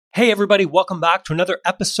Hey everybody, welcome back to another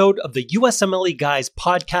episode of the USMLE Guys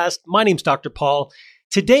podcast. My name's Dr. Paul.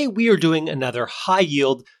 Today we are doing another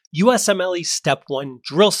high-yield USMLE Step 1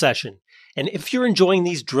 drill session. And if you're enjoying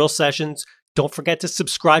these drill sessions, don't forget to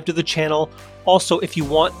subscribe to the channel. Also, if you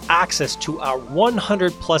want access to our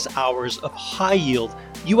 100 plus hours of high-yield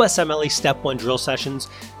USMLE Step 1 drill sessions,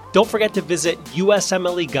 don't forget to visit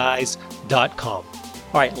usmleguys.com.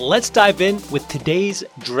 All right, let's dive in with today's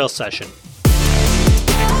drill session.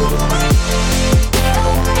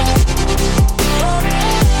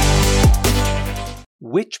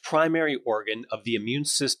 Which primary organ of the immune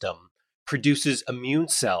system produces immune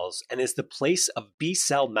cells and is the place of B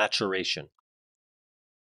cell maturation?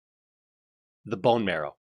 The bone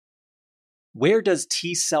marrow. Where does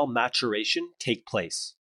T cell maturation take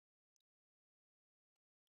place?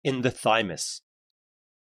 In the thymus.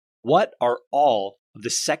 What are all of the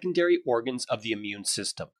secondary organs of the immune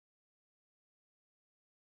system?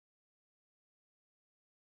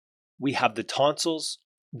 We have the tonsils,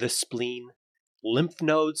 the spleen, lymph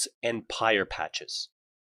nodes, and Peyer's patches.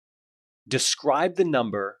 Describe the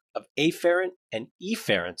number of afferent and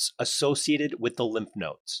efferents associated with the lymph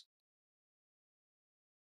nodes.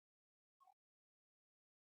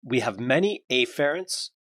 We have many afferents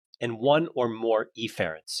and one or more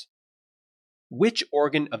efferents. Which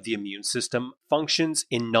organ of the immune system functions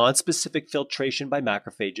in nonspecific filtration by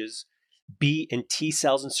macrophages, B and T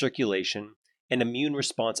cells in circulation, and immune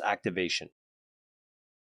response activation?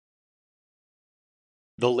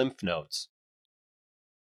 The lymph nodes.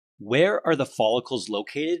 Where are the follicles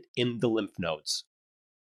located in the lymph nodes?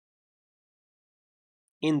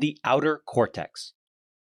 In the outer cortex.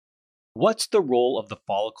 What's the role of the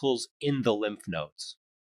follicles in the lymph nodes?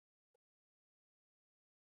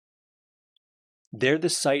 They're the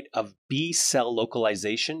site of B cell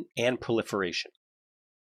localization and proliferation.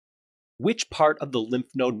 Which part of the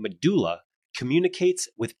lymph node medulla communicates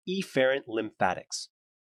with efferent lymphatics?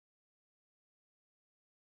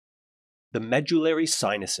 The medullary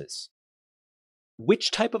sinuses.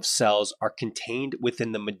 Which type of cells are contained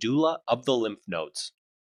within the medulla of the lymph nodes?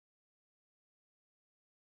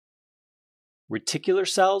 Reticular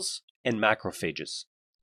cells and macrophages.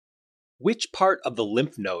 Which part of the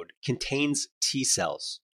lymph node contains T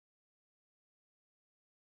cells?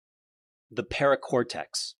 The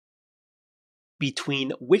paracortex.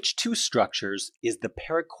 Between which two structures is the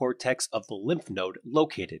paracortex of the lymph node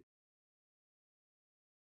located?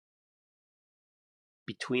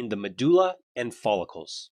 Between the medulla and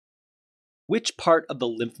follicles. Which part of the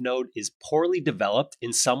lymph node is poorly developed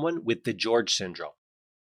in someone with DiGeorge syndrome?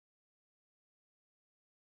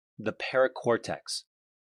 The paracortex.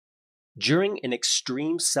 During an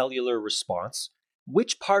extreme cellular response,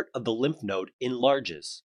 which part of the lymph node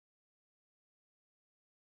enlarges?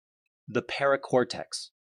 The paracortex.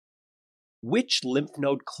 Which lymph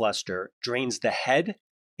node cluster drains the head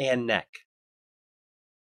and neck?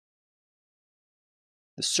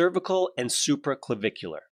 The cervical and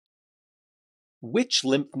supraclavicular. Which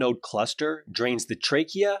lymph node cluster drains the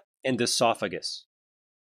trachea and esophagus?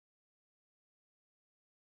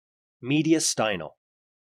 Mediastinal.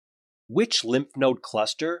 Which lymph node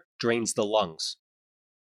cluster drains the lungs?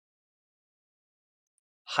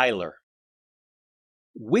 Hilar.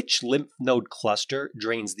 Which lymph node cluster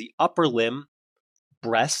drains the upper limb,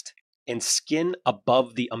 breast, and skin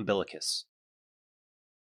above the umbilicus?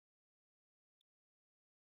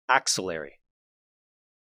 Axillary.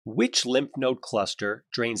 Which lymph node cluster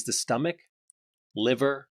drains the stomach,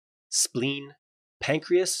 liver, spleen,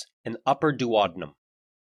 pancreas, and upper duodenum?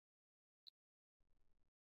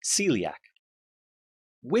 Celiac.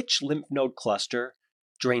 Which lymph node cluster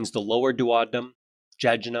drains the lower duodenum,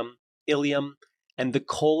 jejunum, ileum, and the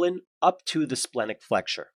colon up to the splenic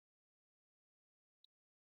flexure?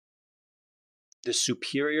 The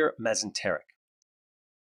superior mesenteric.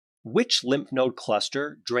 Which lymph node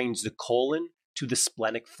cluster drains the colon to the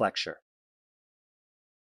splenic flexure?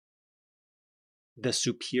 The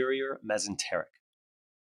superior mesenteric.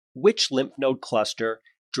 Which lymph node cluster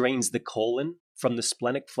drains the colon from the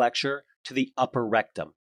splenic flexure to the upper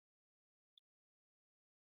rectum?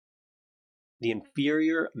 The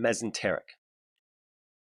inferior mesenteric.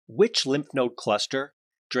 Which lymph node cluster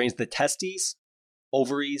drains the testes,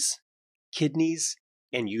 ovaries, kidneys,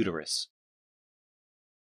 and uterus?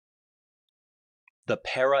 The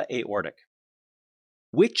para-aortic.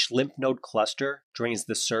 Which lymph node cluster drains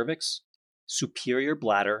the cervix, superior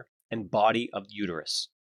bladder, and body of the uterus?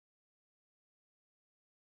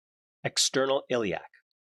 External iliac.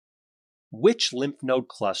 Which lymph node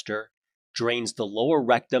cluster drains the lower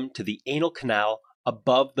rectum to the anal canal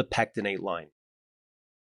above the pectinate line?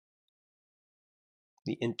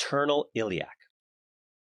 The internal iliac.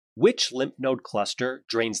 Which lymph node cluster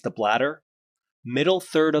drains the bladder, middle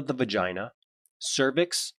third of the vagina,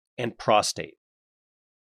 cervix, and prostate?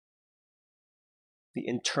 The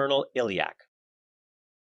internal iliac.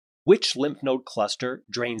 Which lymph node cluster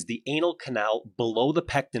drains the anal canal below the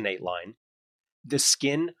pectinate line, the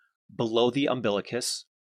skin below the umbilicus,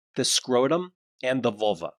 the scrotum, and the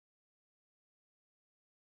vulva?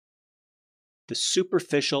 The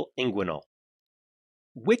superficial inguinal.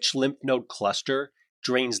 Which lymph node cluster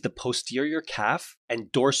drains the posterior calf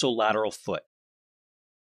and dorsolateral foot?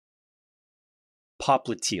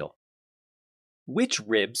 Popliteal. Which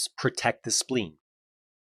ribs protect the spleen?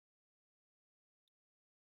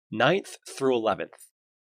 9th through 11th.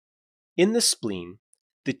 In the spleen,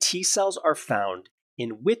 the T cells are found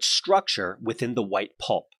in which structure within the white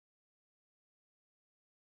pulp?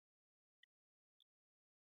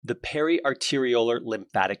 The periarteriolar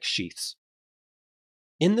lymphatic sheaths.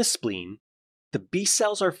 In the spleen, the B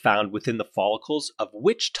cells are found within the follicles of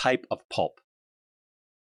which type of pulp?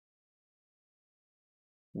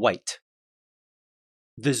 White.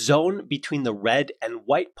 The zone between the red and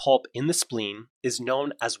white pulp in the spleen is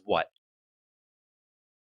known as what?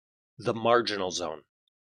 The marginal zone.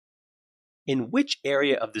 In which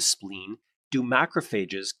area of the spleen do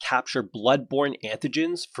macrophages capture blood-borne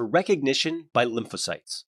antigens for recognition by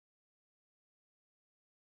lymphocytes?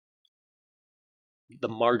 The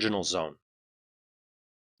marginal zone.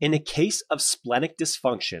 In a case of splenic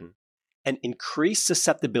dysfunction, an increased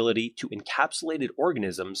susceptibility to encapsulated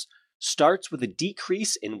organisms starts with a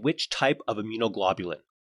decrease in which type of immunoglobulin?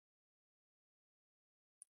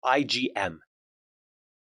 IgM.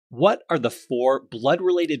 What are the 4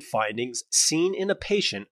 blood-related findings seen in a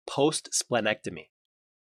patient post-splenectomy?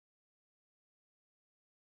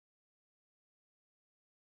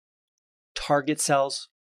 Target cells,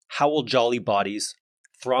 Howell-Jolly bodies,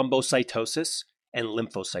 thrombocytosis, and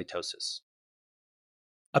lymphocytosis.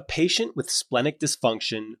 A patient with splenic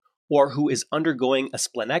dysfunction or who is undergoing a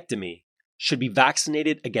splenectomy should be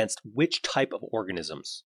vaccinated against which type of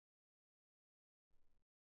organisms?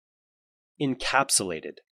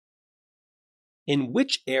 Encapsulated. In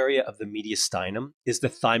which area of the mediastinum is the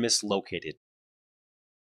thymus located?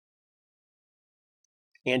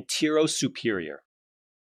 Anterosuperior.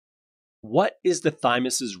 What is the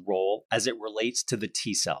thymus's role as it relates to the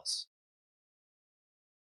T cells?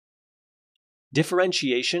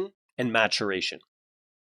 Differentiation and maturation.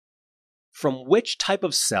 From which type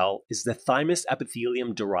of cell is the thymus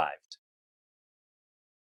epithelium derived?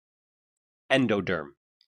 Endoderm.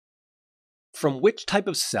 From which type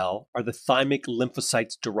of cell are the thymic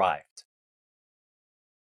lymphocytes derived?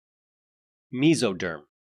 Mesoderm.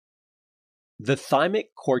 The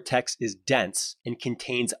thymic cortex is dense and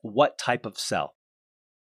contains what type of cell?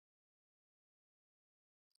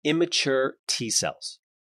 Immature T cells.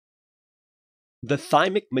 The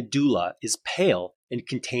thymic medulla is pale and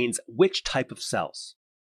contains which type of cells?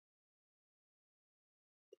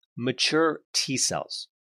 Mature T cells.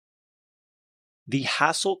 The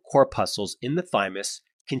Hassel corpuscles in the thymus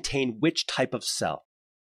contain which type of cell?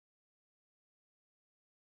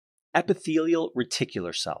 Epithelial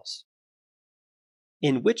reticular cells.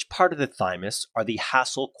 In which part of the thymus are the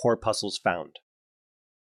Hassel corpuscles found?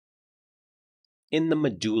 In the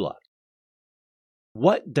medulla.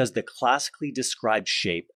 What does the classically described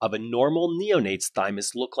shape of a normal neonate's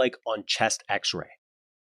thymus look like on chest X-ray?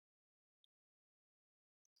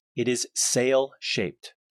 It is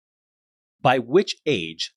sail-shaped. By which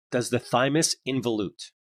age does the thymus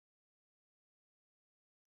involute?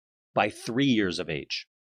 By 3 years of age.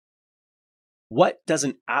 What does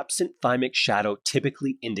an absent thymic shadow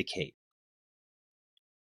typically indicate?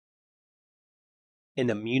 An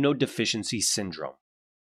immunodeficiency syndrome.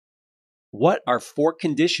 What are 4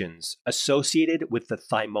 conditions associated with the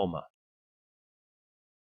thymoma?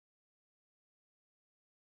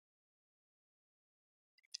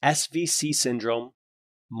 SVC syndrome,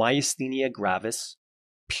 myasthenia gravis,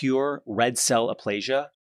 pure red cell aplasia,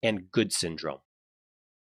 and Good syndrome.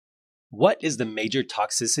 What is the major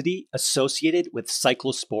toxicity associated with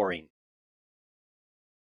cyclosporine?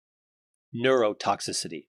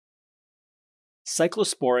 Neurotoxicity.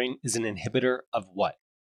 Cyclosporine is an inhibitor of what?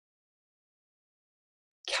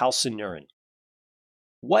 Calcineurin.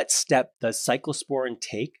 What step does cyclosporine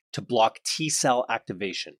take to block T cell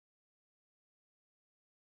activation?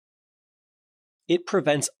 It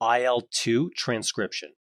prevents IL-2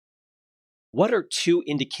 transcription. What are 2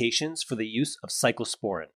 indications for the use of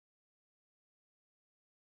cyclosporine?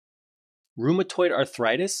 Rheumatoid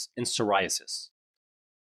arthritis and psoriasis.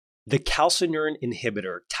 The calcineurin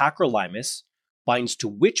inhibitor tacrolimus binds to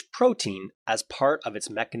which protein as part of its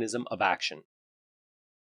mechanism of action?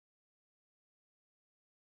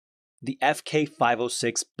 The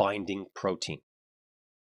FK506 binding protein.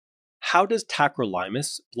 How does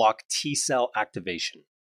tacrolimus block T cell activation?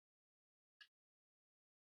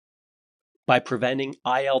 By preventing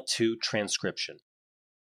IL-2 transcription.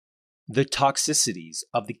 The toxicities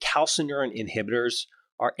of the calcineurin inhibitors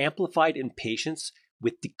are amplified in patients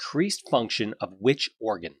with decreased function of which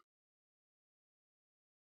organ?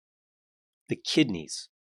 The kidneys.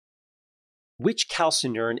 Which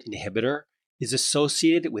calcineurin inhibitor is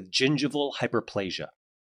associated with gingival hyperplasia?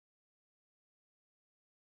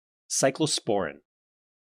 Cyclosporin.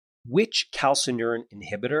 Which calcineurin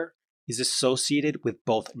inhibitor is associated with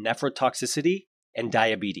both nephrotoxicity and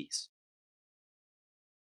diabetes?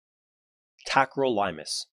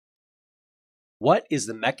 Tacrolimus. What is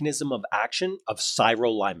the mechanism of action of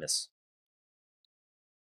sirolimus?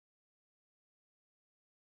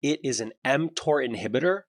 It is an mTOR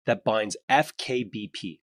inhibitor that binds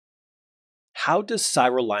FKBP. How does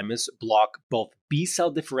sirolimus block both B cell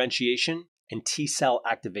differentiation and T cell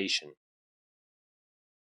activation?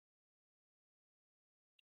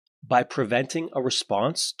 By preventing a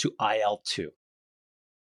response to IL-2.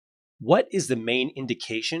 What is the main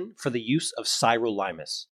indication for the use of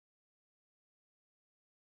sirolimus?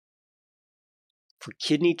 For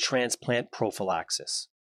kidney transplant prophylaxis.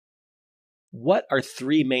 What are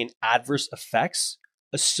three main adverse effects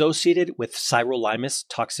associated with sirolimus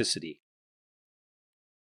toxicity?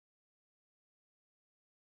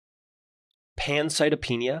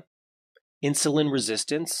 Pancytopenia, insulin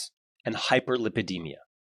resistance, and hyperlipidemia.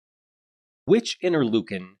 Which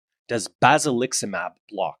interleukin does basiliximab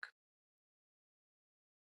block?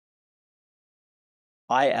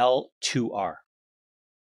 IL-2R.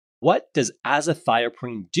 What does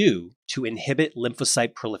azathioprine do to inhibit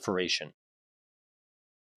lymphocyte proliferation?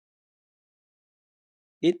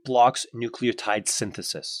 It blocks nucleotide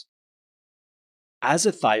synthesis.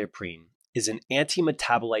 Azathioprine is an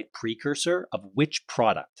antimetabolite precursor of which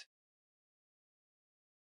product?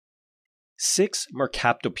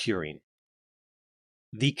 6-mercaptopurine.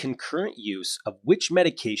 The concurrent use of which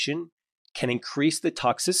medication can increase the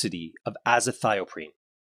toxicity of azathioprine?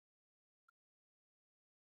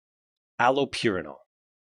 Allopurinol.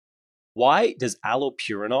 Why does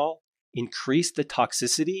allopurinol increase the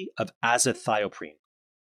toxicity of azathioprine?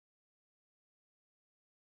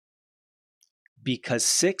 Because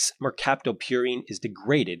 6-mercaptopurine is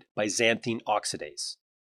degraded by xanthine oxidase.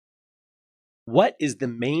 What is the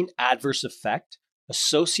main adverse effect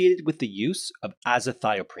associated with the use of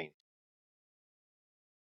azathioprine?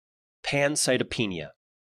 Pancytopenia.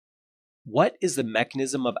 What is the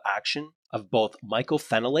mechanism of action of both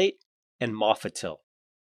mycophenolate and mofetil?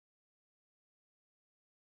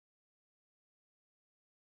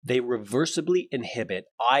 They reversibly inhibit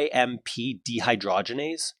IMP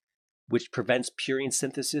dehydrogenase, which prevents purine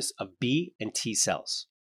synthesis of B and T cells.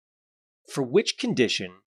 For which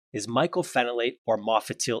condition is mycophenolate or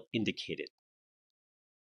mofetil indicated?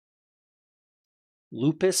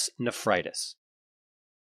 Lupus nephritis.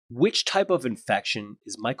 Which type of infection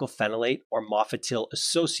is mycophenolate or mofetil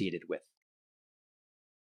associated with?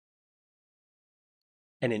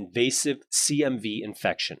 An invasive CMV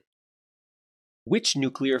infection. Which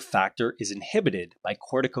nuclear factor is inhibited by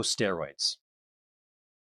corticosteroids?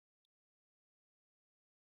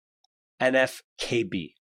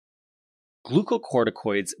 NF-κB.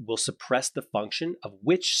 Glucocorticoids will suppress the function of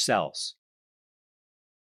which cells?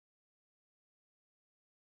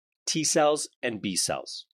 T cells and B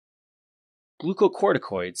cells.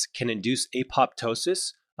 Glucocorticoids can induce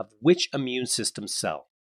apoptosis of which immune system cell?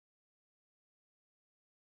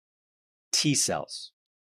 T cells.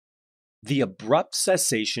 The abrupt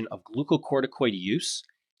cessation of glucocorticoid use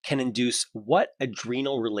can induce what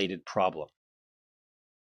adrenal-related problem?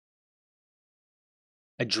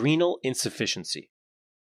 Adrenal insufficiency.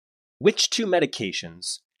 Which two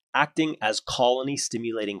medications, acting as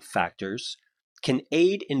colony-stimulating factors, can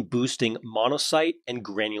aid in boosting monocyte and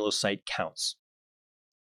granulocyte counts?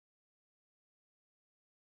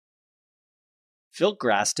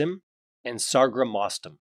 Filgrastim and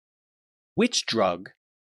sargramostim. Which drug,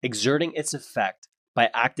 exerting its effect by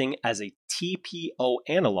acting as a TPO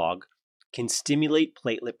analog, can stimulate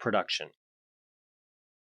platelet production?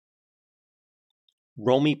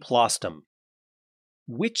 Romiplostim.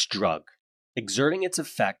 Which drug, exerting its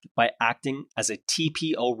effect by acting as a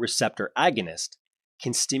TPO receptor agonist,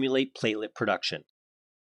 can stimulate platelet production?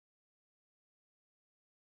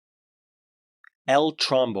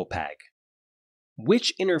 L-trombopag.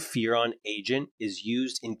 Which interferon agent is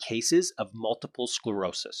used in cases of multiple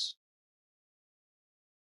sclerosis?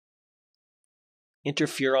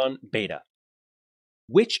 Interferon beta.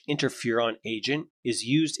 Which interferon agent is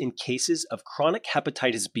used in cases of chronic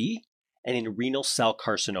hepatitis B and in renal cell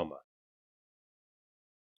carcinoma?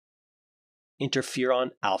 Interferon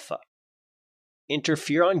alpha.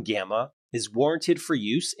 Interferon gamma is warranted for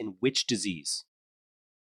use in which disease?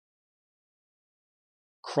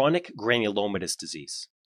 Chronic granulomatous disease.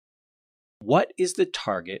 What is the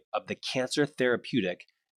target of the cancer therapeutic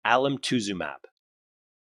alemtuzumab?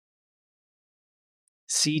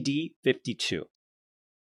 CD52.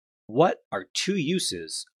 What are two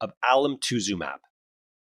uses of alemtuzumab?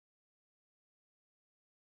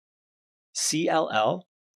 CLL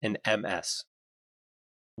and MS.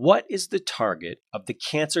 What is the target of the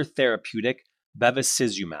cancer therapeutic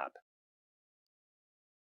bevacizumab?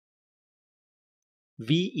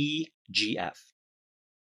 VEGF.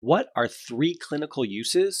 What are three clinical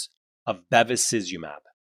uses of bevacizumab?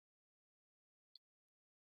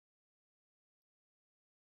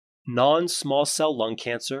 Non-small cell lung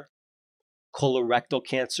cancer, colorectal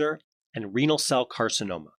cancer, and renal cell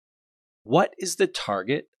carcinoma. What is the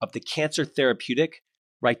target of the cancer therapeutic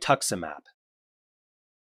rituximab?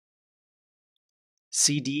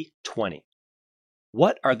 CD20.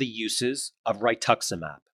 What are the uses of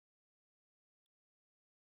rituximab?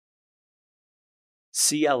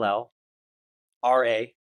 CLL, RA,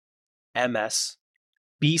 MS,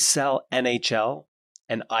 B-cell NHL,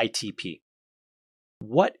 and ITP.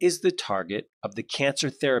 What is the target of the cancer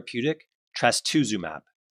therapeutic trastuzumab?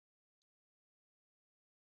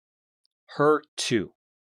 HER2.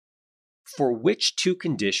 For which two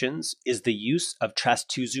conditions is the use of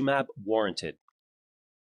trastuzumab warranted?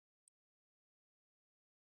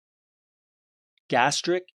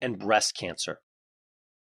 Gastric and breast cancer.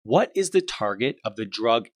 What is the target of the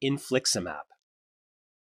drug infliximab?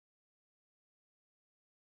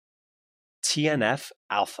 TNF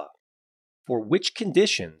alpha. For which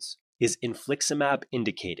conditions is infliximab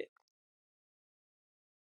indicated?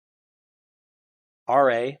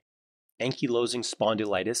 RA, ankylosing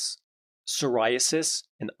spondylitis, psoriasis,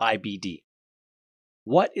 and IBD.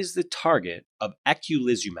 What is the target of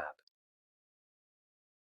eculizumab?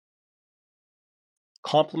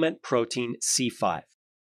 Complement protein C5.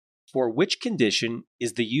 For which condition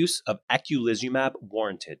is the use of eculizumab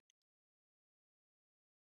warranted?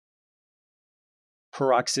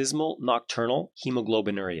 Paroxysmal nocturnal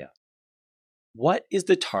hemoglobinuria. What is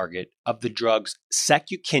the target of the drugs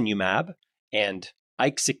secukinumab and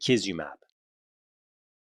ixekizumab?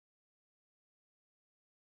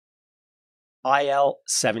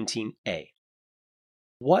 IL-17A.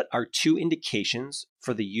 What are two indications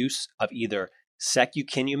for the use of either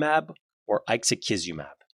secukinumab or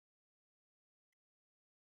ixekizumab?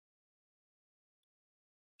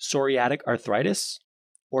 Psoriatic arthritis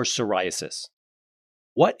or psoriasis?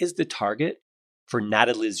 What is the target for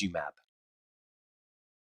natalizumab?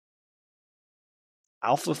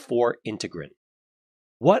 Alpha-4 integrin.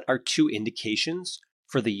 What are two indications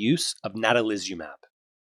for the use of natalizumab?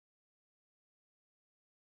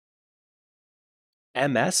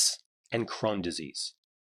 MS and Crohn's disease.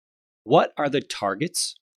 What are the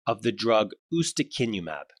targets of the drug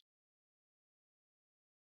ustekinumab?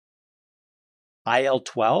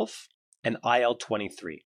 IL-12 and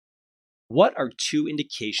IL-23. What are two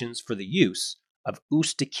indications for the use of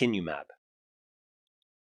ustekinumab?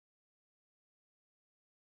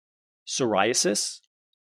 Psoriasis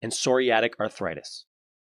and psoriatic arthritis.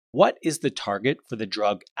 What is the target for the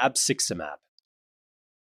drug abciximab?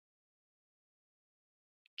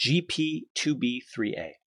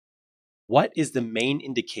 GP2B3A. What is the main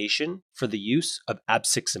indication for the use of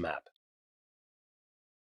abciximab?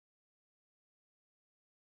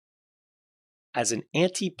 As an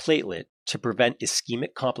antiplatelet to prevent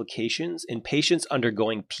ischemic complications in patients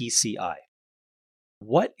undergoing PCI.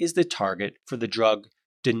 What is the target for the drug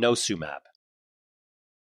denosumab?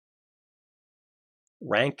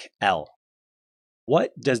 Rank L.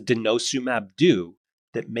 What does denosumab do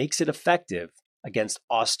that makes it effective against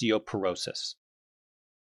osteoporosis?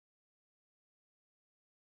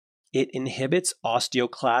 It inhibits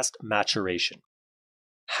osteoclast maturation.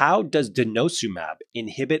 How does denosumab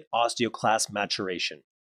inhibit osteoclast maturation?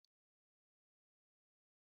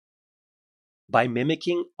 By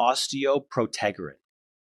mimicking osteoprotegerin.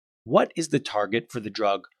 What is the target for the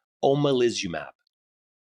drug omalizumab?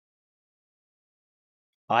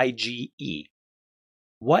 IgE.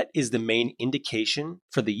 What is the main indication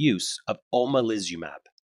for the use of omalizumab?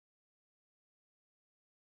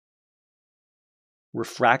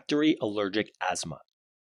 Refractory allergic asthma.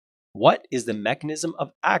 What is the mechanism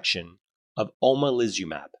of action of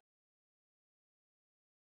omalizumab?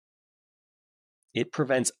 It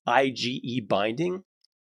prevents IgE binding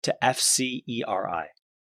to FcERI.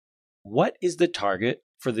 What is the target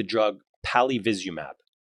for the drug palivizumab?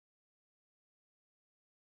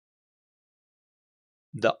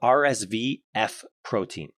 The RSV-F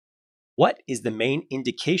protein. What is the main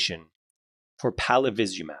indication for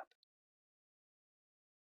palivizumab?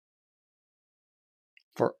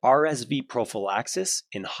 For RSV prophylaxis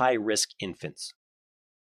in high-risk infants.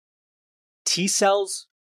 T cells,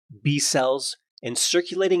 B cells, and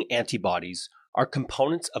circulating antibodies are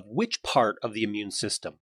components of which part of the immune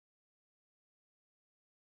system?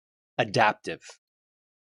 Adaptive.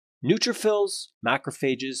 Neutrophils,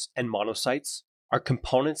 macrophages, and monocytes are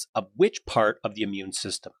components of which part of the immune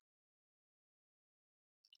system?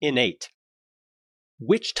 Innate.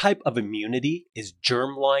 Which type of immunity is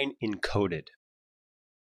germline encoded?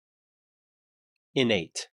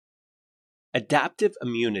 Innate. Adaptive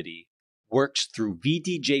immunity works through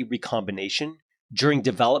VDJ recombination during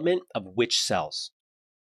development of which cells?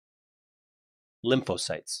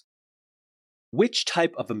 Lymphocytes. Which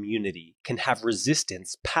type of immunity can have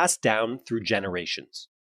resistance passed down through generations?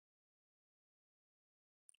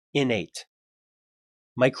 Innate.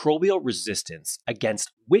 Microbial resistance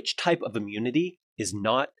against which type of immunity is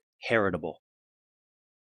not heritable?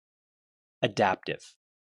 Adaptive.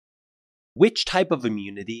 Which type of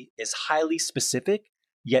immunity is highly specific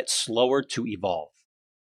yet slower to evolve?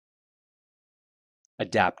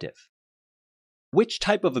 Adaptive. Which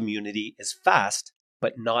type of immunity is fast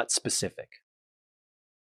but not specific?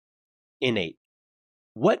 Innate.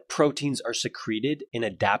 What proteins are secreted in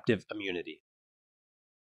adaptive immunity?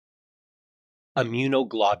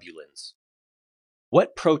 Immunoglobulins.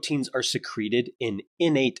 What proteins are secreted in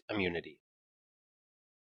innate immunity?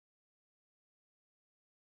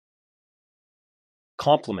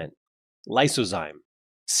 Complement, lysozyme,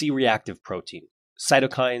 C-reactive protein,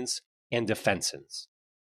 cytokines, and defensins.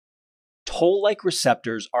 Toll-like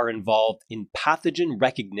receptors are involved in pathogen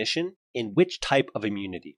recognition in which type of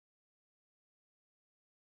immunity?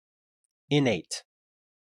 Innate.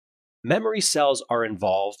 Memory cells are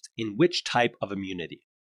involved in which type of immunity?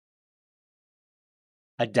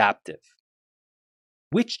 Adaptive.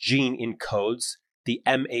 Which gene encodes the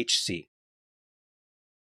MHC?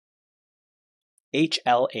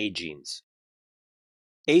 HLA genes.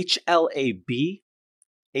 HLA-B,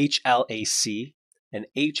 HLA-C, and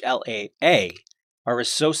HLA-A are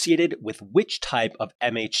associated with which type of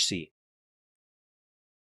MHC?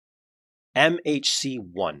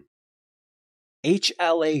 MHC1.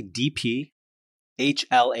 HLA-DP,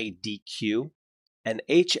 HLA-DQ, and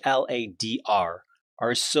HLA-DR are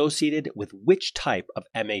associated with which type of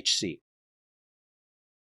MHC?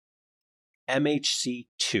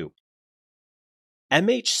 MHC2.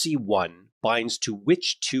 MHC1 binds to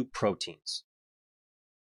which two proteins?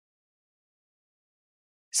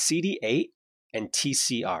 CD8 and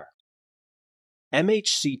TCR.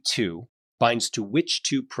 MHC2 binds to which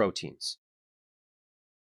two proteins?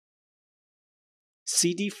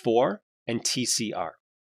 CD4 and TCR.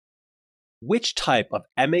 Which type of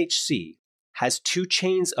MHC has two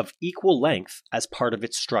chains of equal length as part of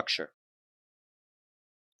its structure?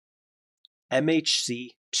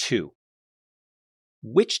 MHC2.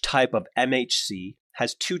 Which type of MHC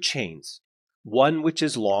has two chains, one which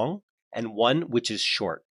is long and one which is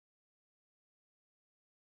short?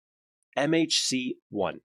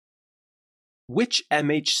 MHC1. Which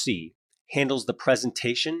MHC handles the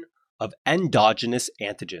presentation of endogenous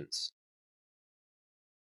antigens?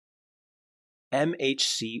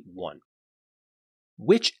 MHC1.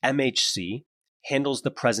 Which MHC handles the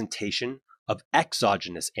presentation of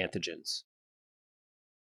exogenous antigens?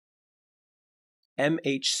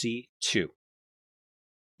 MHC2.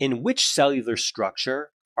 In which cellular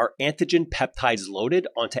structure are antigen peptides loaded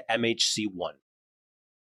onto MHC1?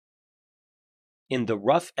 In the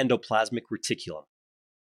rough endoplasmic reticulum.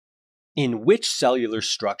 In which cellular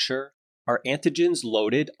structure are antigens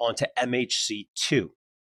loaded onto MHC2?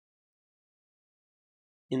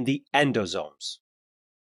 In the endosomes.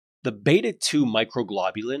 The beta-2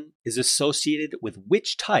 microglobulin is associated with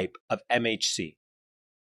which type of MHC?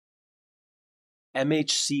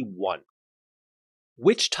 MHC1.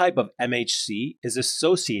 Which type of MHC is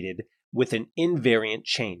associated with an invariant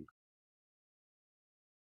chain?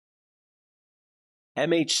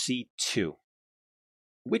 MHC2.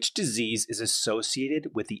 Which disease is associated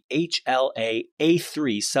with the HLA-A3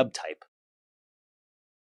 subtype?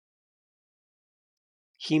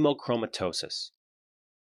 Hemochromatosis.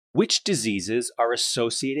 Which diseases are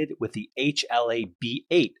associated with the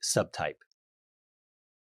HLA-B8 subtype?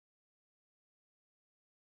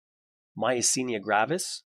 Myasthenia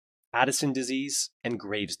gravis, Addison disease, and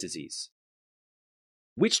Graves' disease.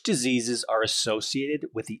 Which diseases are associated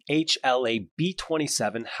with the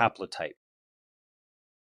HLA-B27 haplotype?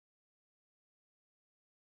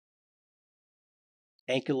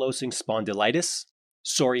 Ankylosing spondylitis,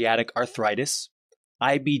 psoriatic arthritis,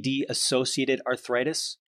 IBD-associated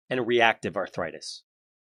arthritis, and reactive arthritis.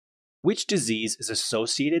 Which disease is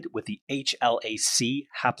associated with the HLA-C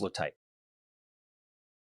haplotype?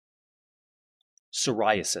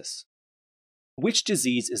 Psoriasis. Which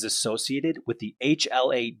disease is associated with the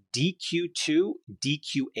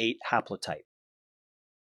HLA-DQ2-DQ8 haplotype?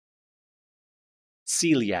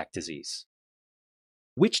 Celiac disease.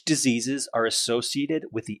 Which diseases are associated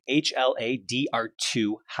with the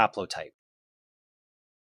HLA-DR2 haplotype?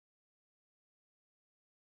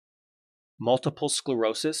 Multiple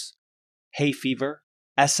sclerosis, hay fever,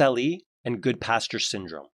 SLE, and Goodpasture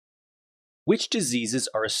syndrome. Which diseases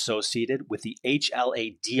are associated with the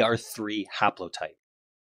HLA-DR3 haplotype?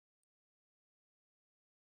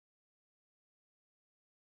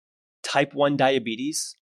 Type 1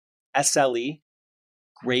 diabetes, SLE,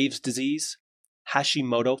 Graves' disease,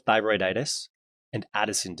 Hashimoto thyroiditis, and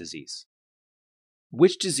Addison disease.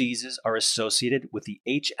 Which diseases are associated with the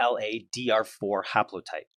HLA-DR4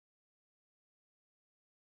 haplotype?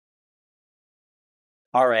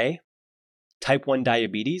 RA, type 1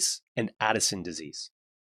 diabetes, and Addison disease.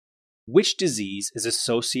 Which disease is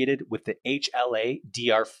associated with the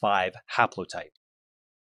HLA-DR5 haplotype?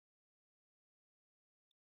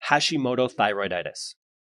 Hashimoto thyroiditis.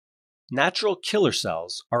 Natural killer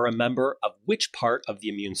cells are a member of which part of the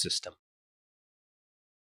immune system?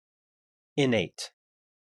 Innate.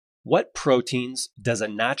 What proteins does a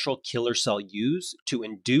natural killer cell use to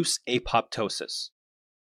induce apoptosis?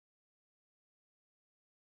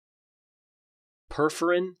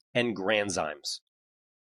 Perforin and granzymes.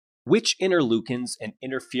 Which interleukins and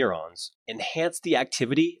interferons enhance the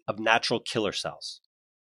activity of natural killer cells?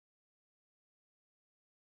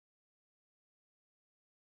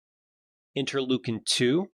 Interleukin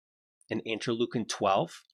 2 and interleukin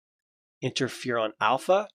 12, interferon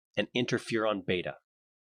alpha and interferon beta.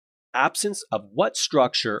 Absence of what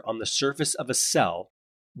structure on the surface of a cell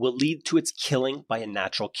will lead to its killing by a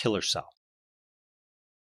natural killer cell?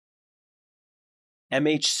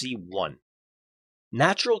 MHC1.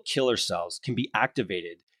 Natural killer cells can be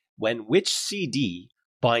activated when which CD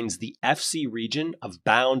binds the Fc region of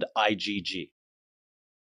bound IgG?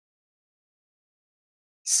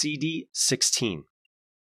 CD16.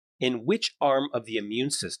 In which arm of the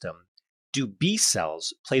immune system do B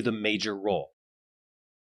cells play the major role?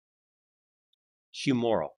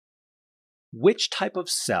 Humoral. Which type of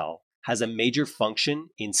cell has a major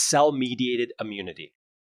function in cell-mediated immunity?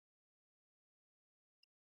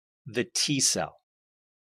 The T cell.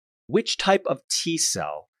 Which type of T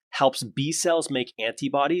cell helps B cells make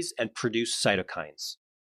antibodies and produce cytokines?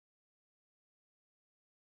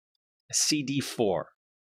 CD4.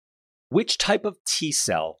 Which type of T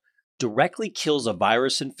cell directly kills a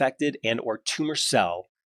virus-infected and/or tumor cell,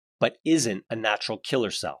 but isn't a natural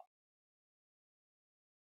killer cell?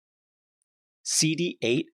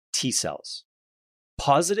 CD8 T cells.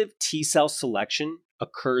 Positive T cell selection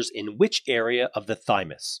occurs in which area of the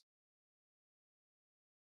thymus?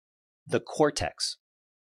 The cortex.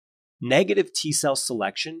 Negative T cell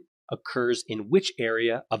selection occurs in which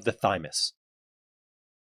area of the thymus?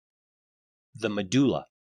 The medulla.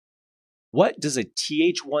 What does a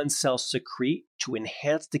Th1 cell secrete to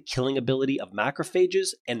enhance the killing ability of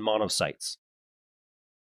macrophages and monocytes?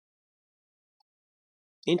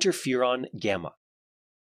 Interferon gamma.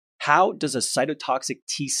 How does a cytotoxic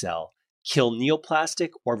T cell kill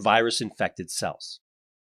neoplastic or virus-infected cells?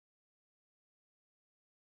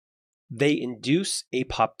 They induce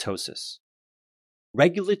apoptosis.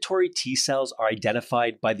 Regulatory T cells are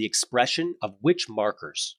identified by the expression of which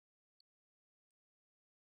markers?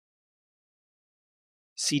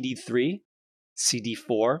 CD3,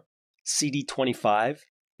 CD4, CD25,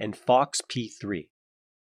 and FOXP3.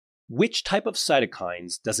 Which type of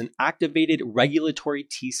cytokines does an activated regulatory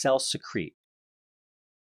T cell secrete?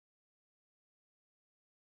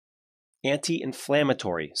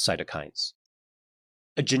 Anti-inflammatory cytokines.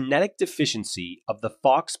 A genetic deficiency of the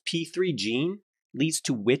FOXP3 gene leads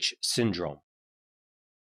to which syndrome?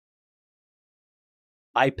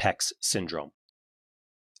 IPEX syndrome.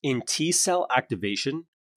 In T cell activation,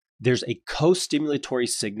 there's a co-stimulatory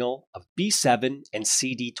signal of B7 and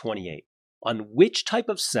CD28. On which type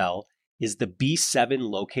of cell is the B7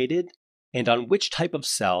 located, and on which type of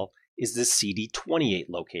cell is the CD28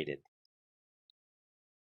 located?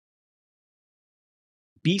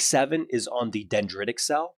 B7 is on the dendritic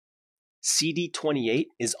cell, CD28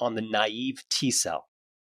 is on the naive T cell.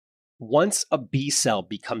 Once a B cell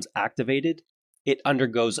becomes activated, it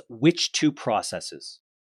undergoes which two processes?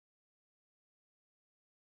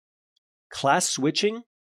 Class switching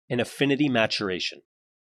and affinity maturation.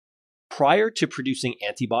 Prior to producing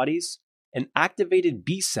antibodies, an activated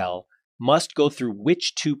B cell must go through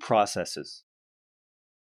which two processes?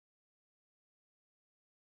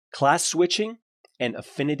 Class switching and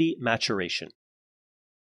affinity maturation.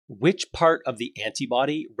 Which part of the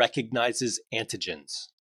antibody recognizes antigens?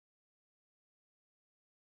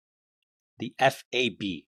 The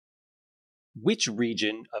FAB. Which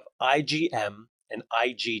region of IgM and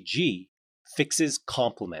IgG fixes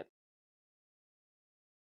complement?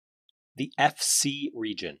 The FC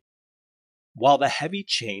region. While the heavy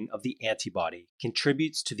chain of the antibody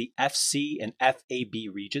contributes to the FC and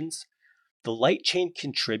FAB regions, the light chain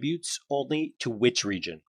contributes only to which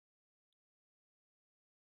region?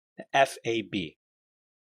 The FAB.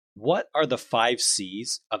 What are the 5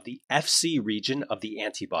 C's of the FC region of the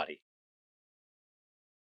antibody?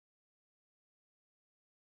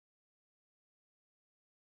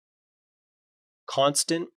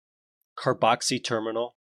 Constant, carboxy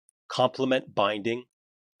terminal, complement binding,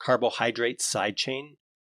 carbohydrate side chain,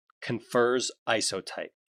 confers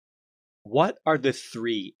isotype. What are the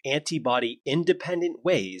 3 antibody independent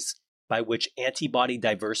ways by which antibody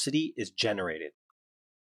diversity is generated?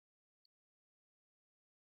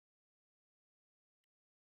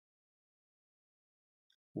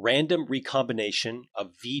 Random recombination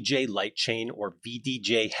of VJ light chain or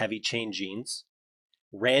VDJ heavy chain genes,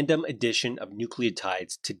 random addition of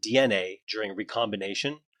nucleotides to DNA during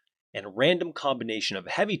recombination, and random combination of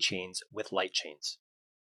heavy chains with light chains.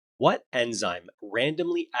 What enzyme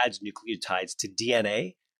randomly adds nucleotides to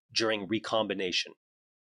DNA during recombination?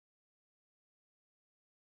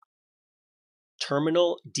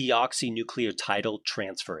 Terminal deoxynucleotidal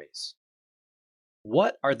transferase.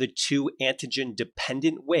 What are the 2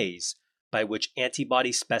 antigen-dependent ways by which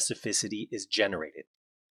antibody specificity is generated?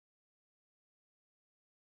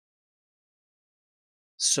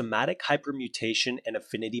 Somatic hypermutation and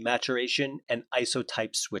affinity maturation, and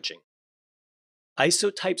isotype switching.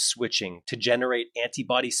 Isotype switching to generate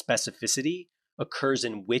antibody specificity occurs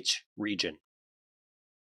in which region?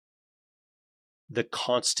 The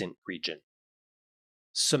constant region.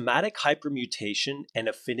 Somatic hypermutation and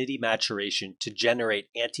affinity maturation to generate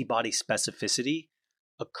antibody specificity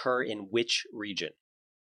occur in which region?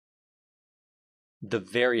 The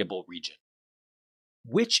variable region.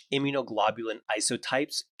 Which immunoglobulin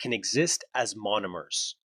isotypes can exist as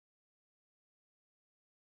monomers?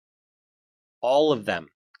 All of them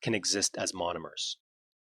can exist as monomers.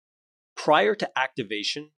 Prior to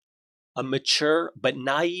activation, a mature but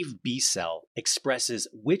naive B cell expresses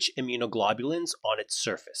which immunoglobulins on its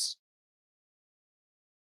surface?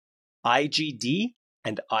 IgD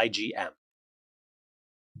and IgM.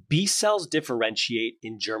 B cells differentiate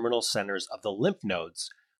in germinal centers of the lymph nodes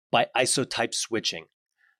by isotype switching.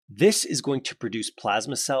 This is going to produce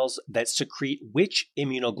plasma cells that secrete which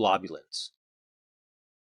immunoglobulins?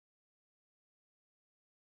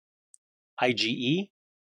 IgE,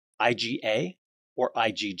 IgA, or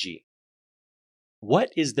IgG? What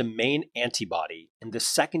is the main antibody in the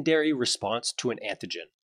secondary response to an antigen?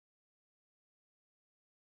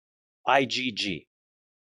 IgG.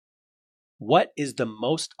 What is the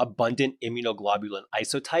most abundant immunoglobulin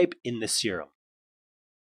isotype in the serum?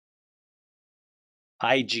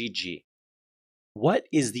 IgG. What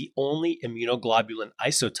is the only immunoglobulin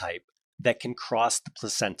isotype that can cross the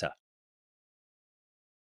placenta?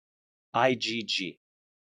 IgG.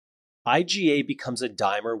 IgA becomes a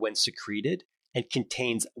dimer when secreted and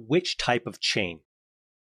contains which type of chain?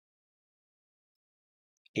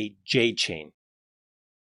 A J chain.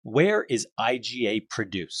 Where is IgA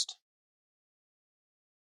produced?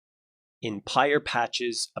 In Peyer's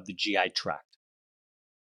patches of the GI tract.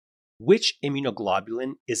 Which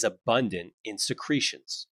immunoglobulin is abundant in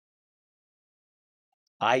secretions?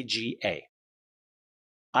 IgA.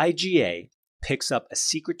 IgA picks up a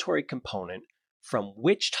secretory component from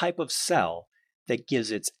which type of cell that gives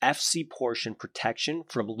its Fc portion protection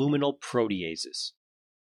from luminal proteases?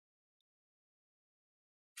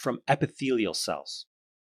 From epithelial cells.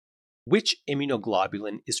 Which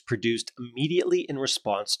immunoglobulin is produced immediately in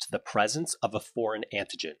response to the presence of a foreign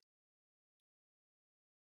antigen?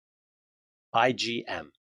 IgM.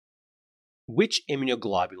 Which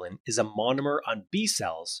immunoglobulin is a monomer on B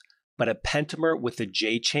cells but a pentamer with a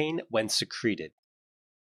J chain when secreted?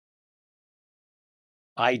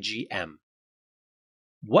 IgM.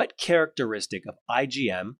 What characteristic of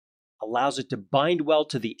IgM allows it to bind well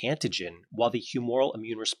to the antigen while the humoral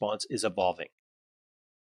immune response is evolving?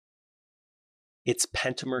 its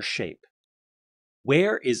pentamer shape.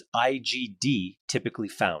 Where is IgD typically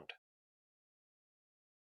found?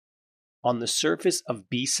 On the surface of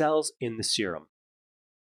B cells in the serum.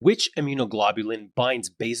 Which immunoglobulin binds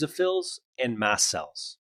basophils and mast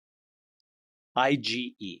cells?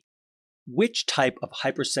 IgE. Which type of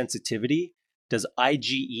hypersensitivity does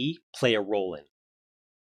IgE play a role in?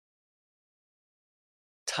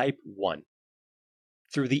 Type 1.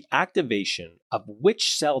 Through the activation of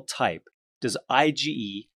which cell type does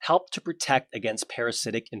IgE help to protect against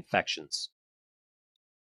parasitic infections?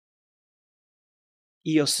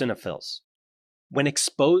 Eosinophils. When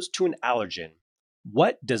exposed to an allergen,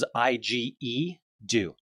 what does IgE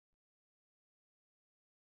do?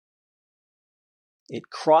 It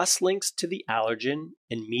cross-links to the allergen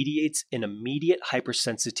and mediates an immediate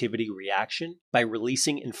hypersensitivity reaction by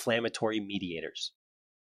releasing inflammatory mediators.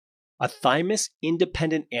 A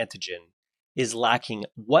thymus-independent antigen is lacking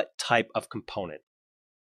what type of component?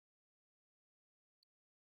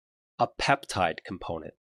 A peptide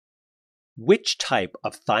component. Which type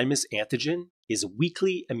of thymus antigen is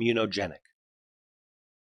weakly immunogenic?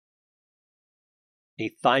 A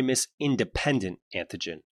thymus-independent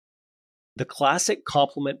antigen. The classic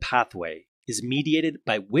complement pathway is mediated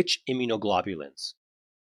by which immunoglobulins?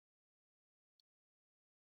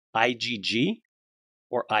 IgG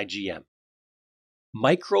or IgM?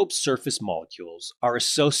 Microbe surface molecules are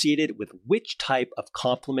associated with which type of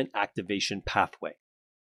complement activation pathway?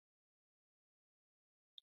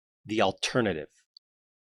 The alternative.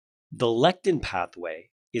 The lectin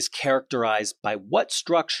pathway is characterized by what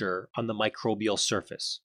structure on the microbial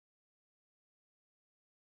surface?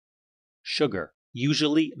 Sugar,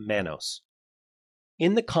 usually mannose.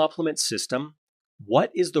 In the complement system,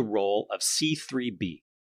 what is the role of C3b?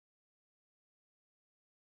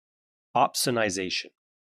 Opsonization.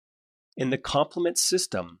 In the complement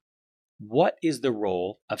system, what is the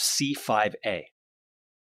role of C5a?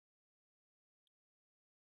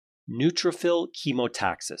 Neutrophil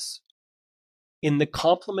chemotaxis. In the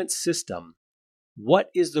complement system, what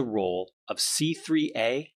is the role of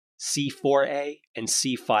C3a, C4a, and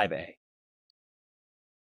C5a?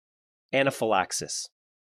 Anaphylaxis.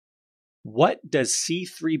 What does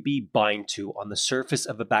C3b bind to on the surface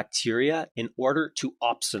of a bacteria in order to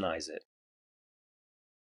opsonize it?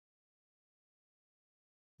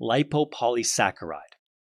 Lipopolysaccharide.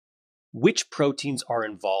 Which proteins are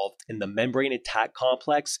involved in the membrane attack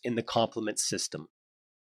complex in the complement system?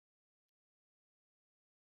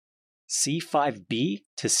 C5b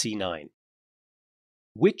to C9.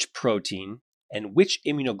 Which protein and which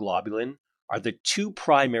immunoglobulin are the two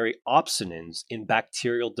primary opsonins in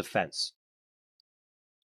bacterial defense?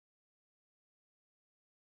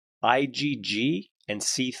 IgG and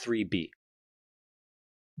C3b.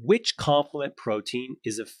 Which complement protein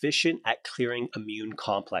is efficient at clearing immune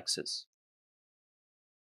complexes?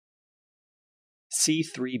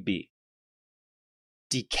 C3b.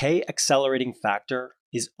 Decay accelerating factor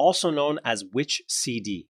is also known as which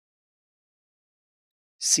CD?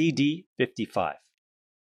 CD55.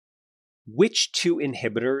 Which two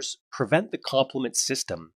inhibitors prevent the complement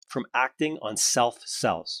system from acting on self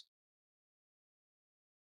cells?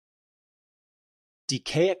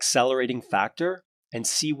 Decay accelerating factor and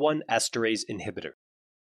C1 esterase inhibitor.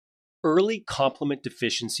 Early complement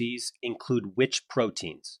deficiencies include which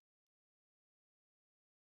proteins?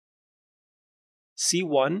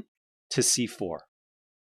 C1 to C4.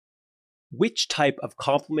 Which type of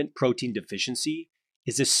complement protein deficiency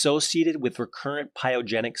is associated with recurrent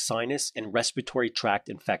pyogenic sinus and respiratory tract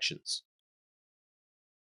infections?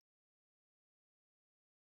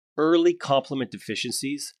 Early complement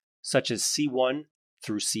deficiencies such as C1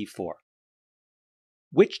 through C4.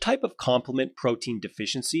 Which type of complement protein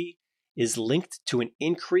deficiency is linked to an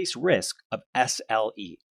increased risk of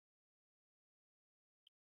SLE?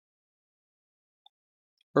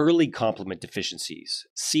 Early complement deficiencies,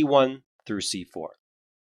 C1 through C4.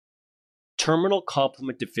 Terminal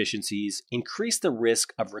complement deficiencies increase the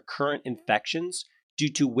risk of recurrent infections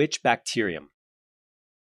due to which bacterium?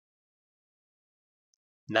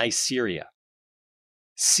 Neisseria.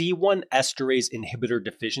 C1 esterase inhibitor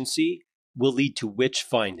deficiency will lead to which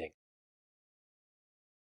finding?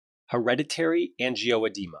 Hereditary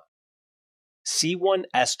angioedema. C1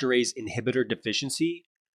 esterase inhibitor deficiency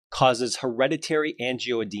causes hereditary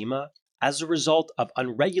angioedema as a result of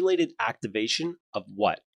unregulated activation of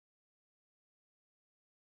what?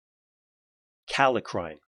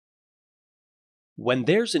 Kallikrein. When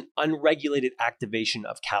there's an unregulated activation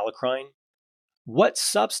of kallikrein, what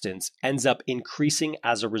substance ends up increasing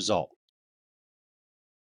as a result?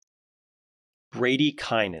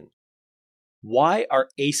 Bradykinin. Why are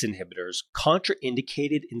ACE inhibitors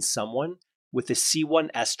contraindicated in someone with a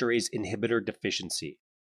C1 esterase inhibitor deficiency?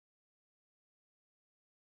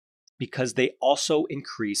 Because they also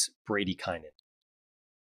increase bradykinin.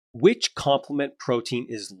 Which complement protein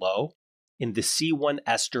is low in the C1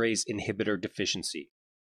 esterase inhibitor deficiency?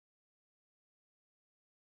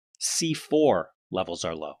 C4 levels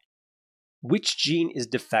are low. Which gene is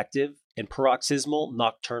defective in paroxysmal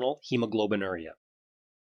nocturnal hemoglobinuria?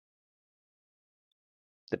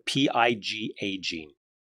 The PIGA gene.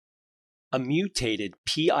 A mutated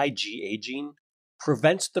PIGA gene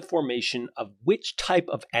prevents the formation of which type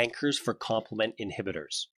of anchors for complement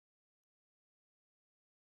inhibitors?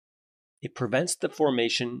 It prevents the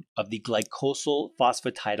formation of the glycosyl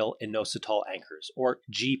phosphatidylinositol anchors, or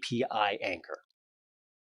GPI anchor.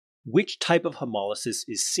 Which type of hemolysis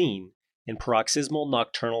is seen in paroxysmal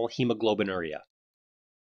nocturnal hemoglobinuria?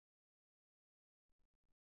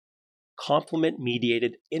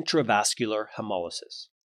 Complement-mediated intravascular hemolysis.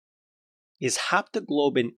 Is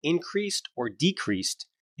haptoglobin increased or decreased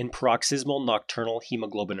in paroxysmal nocturnal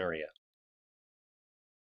hemoglobinuria?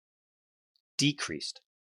 Decreased.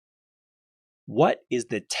 What is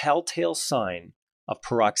the telltale sign of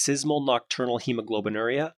paroxysmal nocturnal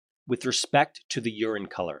hemoglobinuria with respect to the urine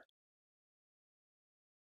color?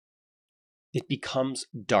 It becomes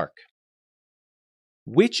dark.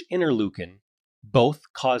 Which interleukin both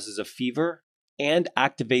causes a fever and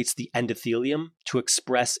activates the endothelium to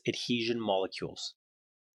express adhesion molecules?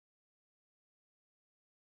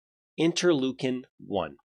 Interleukin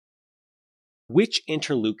 1. Which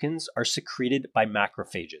interleukins are secreted by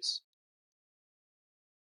macrophages?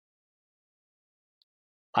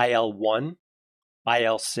 IL-1,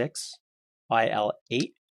 IL-6,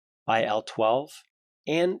 IL-8, IL-12,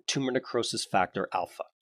 and tumor necrosis factor alpha.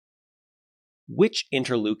 Which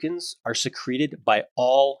interleukins are secreted by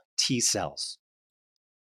all T cells?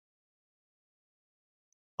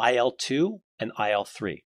 IL-2 and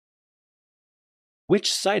IL-3. Which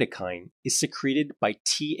cytokine is secreted by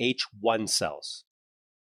Th1 cells?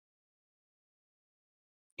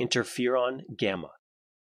 Interferon gamma.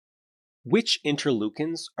 Which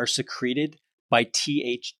interleukins are secreted by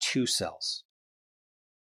Th2 cells?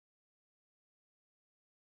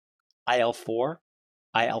 IL-4,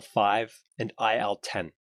 IL-5, and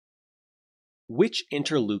IL-10. Which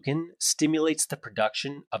interleukin stimulates the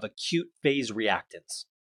production of acute phase reactants?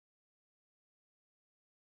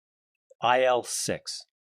 IL-6.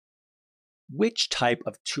 Which type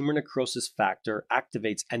of tumor necrosis factor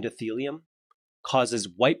activates endothelium, causes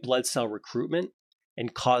white blood cell recruitment,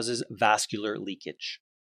 and causes vascular leakage?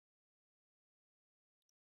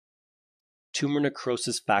 Tumor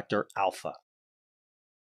necrosis factor alpha.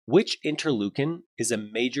 Which interleukin is a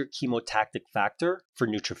major chemotactic factor for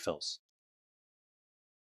neutrophils?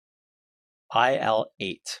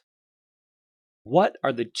 IL-8. What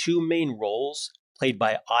are the two main roles played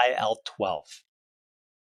by IL-12?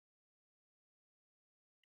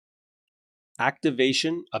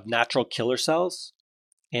 Activation of natural killer cells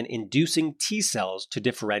and inducing T cells to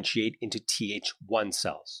differentiate into Th1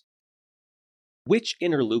 cells. Which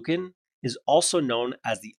interleukin is also known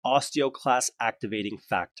as the osteoclast activating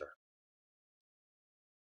factor?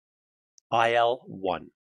 IL-1.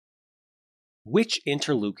 Which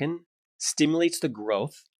interleukin stimulates the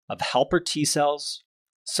growth of helper T cells,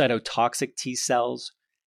 cytotoxic T cells,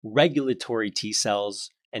 regulatory T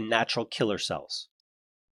cells, and natural killer cells?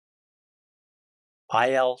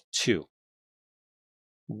 IL-2.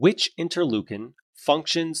 Which interleukin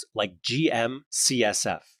functions like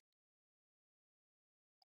GM-CSF?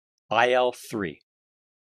 IL-3.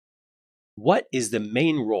 What is the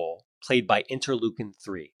main role played by interleukin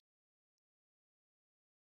 3?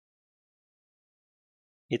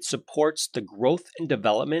 It supports the growth and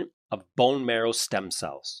development of bone marrow stem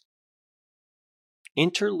cells.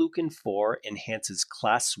 Interleukin 4 enhances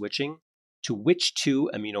class switching to which two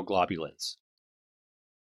immunoglobulins?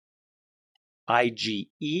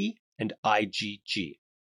 IgE and IgG.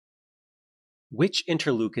 Which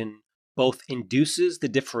interleukin both induces the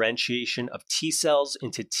differentiation of T cells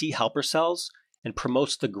into T helper cells and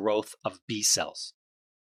promotes the growth of B cells?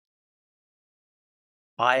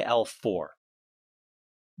 IL-4.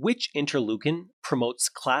 Which interleukin promotes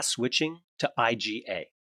class switching to IgA?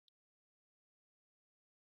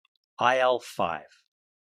 IL-5.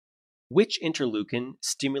 Which interleukin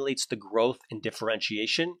stimulates the growth and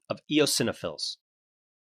differentiation of eosinophils?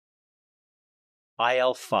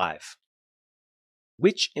 IL-5.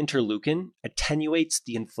 Which interleukin attenuates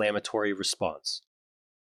the inflammatory response?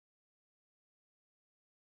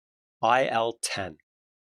 IL-10.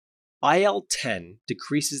 IL-10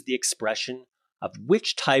 decreases the expression of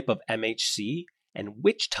which type of MHC and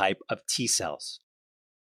which type of T cells?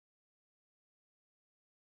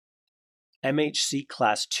 MHC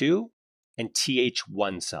class II and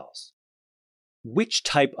Th1 cells. Which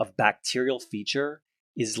type of bacterial feature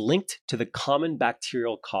is linked to the common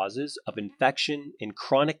bacterial causes of infection in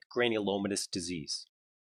chronic granulomatous disease?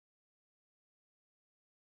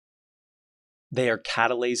 They are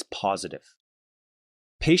catalase positive.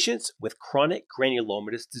 Patients with chronic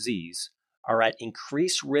granulomatous disease are at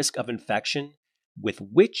increased risk of infection with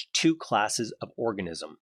which two classes of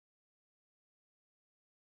organism?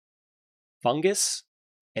 Fungus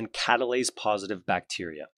and catalase positive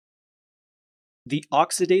bacteria. The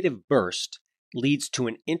oxidative burst leads to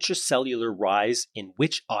an intracellular rise in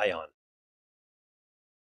which ion?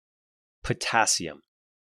 Potassium.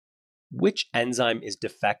 Which enzyme is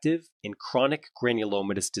defective in chronic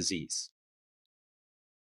granulomatous disease?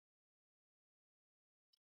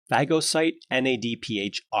 Phagocyte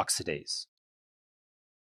NADPH oxidase.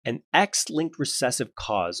 An X-linked recessive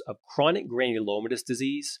cause of chronic granulomatous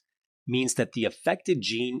disease means that the affected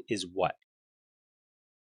gene is what?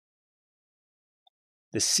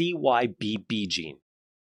 The CYBB gene.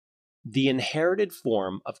 The inherited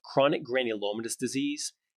form of chronic granulomatous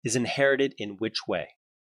disease is inherited in which way?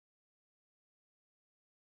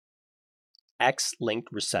 X-linked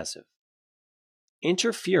recessive.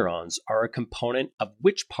 Interferons are a component of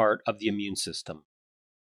which part of the immune system?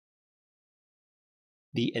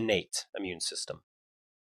 The innate immune system.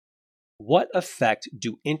 What effect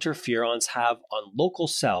do interferons have on local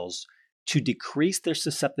cells to decrease their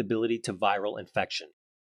susceptibility to viral infection?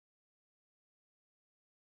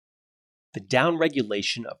 The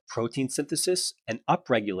downregulation of protein synthesis and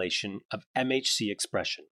upregulation of MHC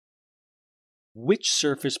expression. Which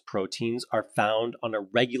surface proteins are found on a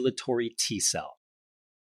regulatory T cell?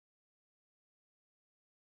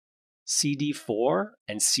 CD4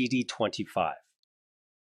 and CD25.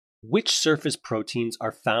 Which surface proteins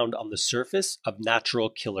are found on the surface of natural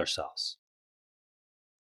killer cells?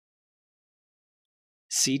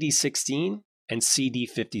 CD16 and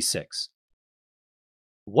CD56.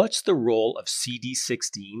 What's the role of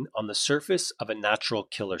CD16 on the surface of a natural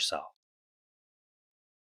killer cell?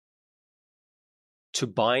 To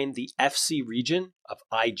bind the Fc region of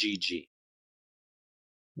IgG.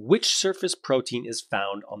 Which surface protein is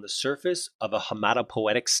found on the surface of a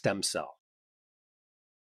hematopoietic stem cell?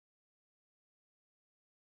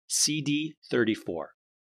 CD34.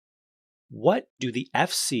 What do the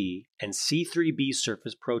Fc and C3b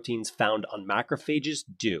surface proteins found on macrophages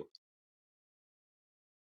do?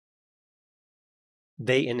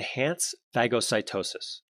 They enhance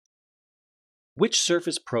phagocytosis. Which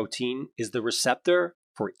surface protein is the receptor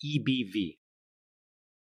for EBV?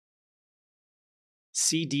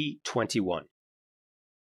 CD21.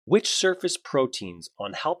 Which surface proteins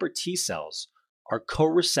on helper T cells are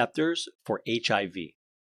co-receptors for HIV?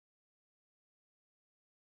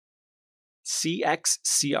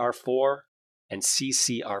 CXCR4 and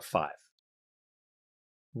CCR5.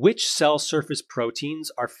 Which cell surface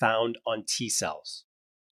proteins are found on T cells?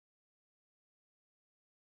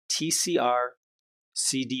 TCR,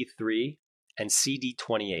 CD3, and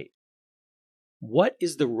CD28. What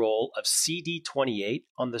is the role of CD28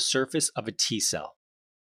 on the surface of a T cell?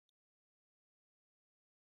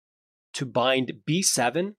 To bind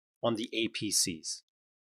B7 on the APCs.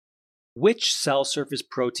 Which cell surface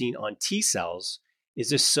protein on T cells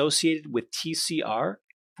is associated with TCR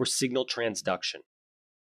for signal transduction?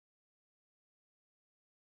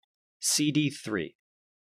 CD3.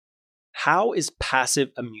 How is passive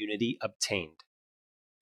immunity obtained?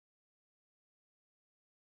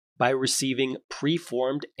 By receiving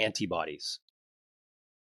preformed antibodies.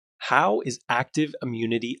 How is active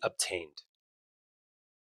immunity obtained?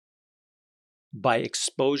 By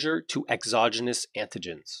exposure to exogenous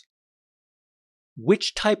antigens.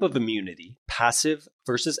 Which type of immunity, passive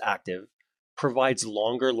versus active, provides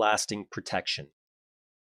longer lasting protection?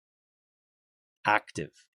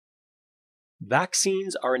 Active.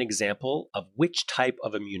 Vaccines are an example of which type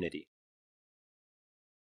of immunity?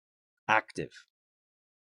 Active.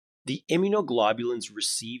 The immunoglobulins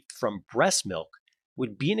received from breast milk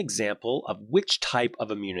would be an example of which type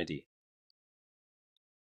of immunity?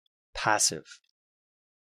 Passive.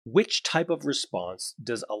 Which type of response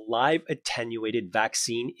does a live attenuated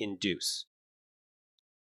vaccine induce?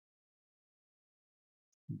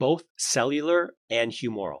 Both cellular and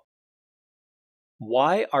humoral.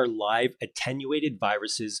 Why are live attenuated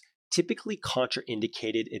viruses typically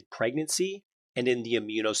contraindicated in pregnancy and in the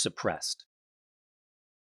immunosuppressed?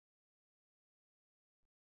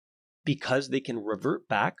 Because they can revert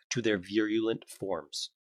back to their virulent forms.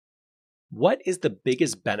 What is the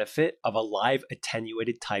biggest benefit of a live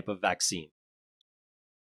attenuated type of vaccine?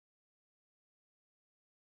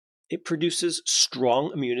 It produces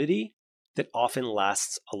strong immunity that often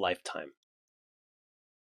lasts a lifetime.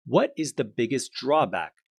 What is the biggest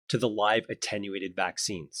drawback to the live attenuated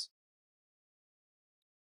vaccines?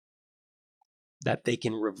 That they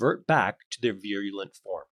can revert back to their virulent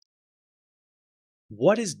form.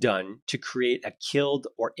 What is done to create a killed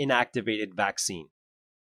or inactivated vaccine?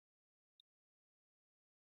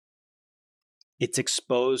 It's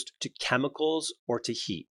exposed to chemicals or to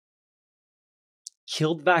heat.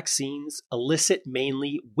 Killed vaccines elicit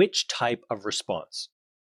mainly which type of response?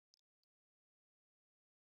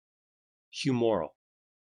 Humoral.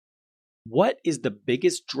 What is the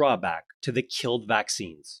biggest drawback to the killed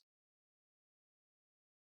vaccines?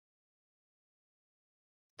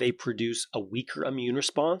 They produce a weaker immune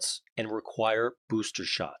response and require booster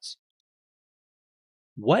shots.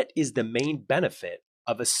 What is the main benefit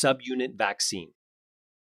of a subunit vaccine?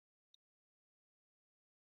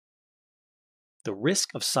 The risk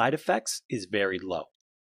of side effects is very low.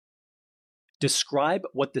 Describe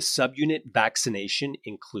what the subunit vaccination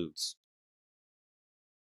includes.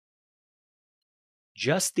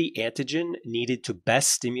 Just the antigen needed to best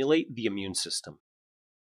stimulate the immune system.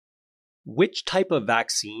 Which type of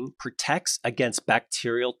vaccine protects against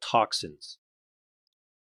bacterial toxins?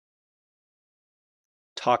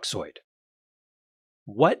 Toxoid.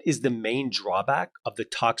 What is the main drawback of the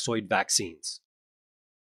toxoid vaccines?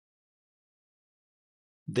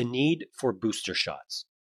 The need for booster shots.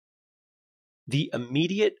 The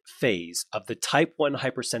immediate phase of the type 1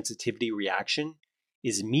 hypersensitivity reaction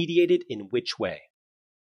is mediated in which way?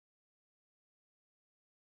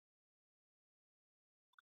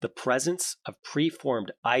 The presence of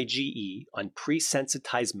preformed IgE on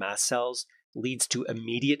presensitized mast cells leads to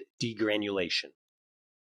immediate degranulation.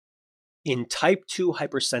 In type 2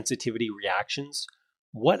 hypersensitivity reactions,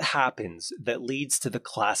 what happens that leads to the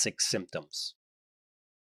classic symptoms?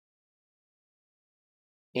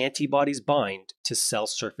 Antibodies bind to cell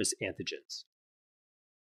surface antigens.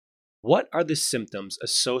 What are the symptoms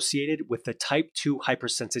associated with the type 2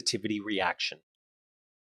 hypersensitivity reaction?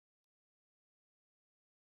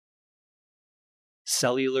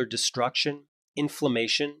 Cellular destruction,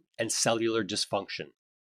 inflammation, and cellular dysfunction.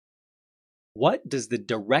 What does the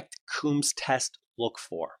direct Coombs test look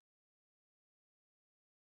for?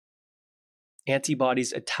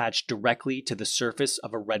 Antibodies attach directly to the surface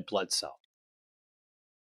of a red blood cell.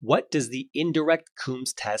 What does the indirect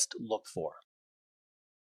Coombs test look for?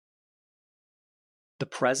 The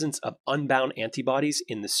presence of unbound antibodies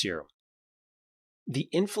in the serum. The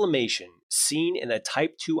inflammation seen in a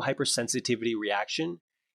type 2 hypersensitivity reaction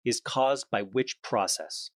is caused by which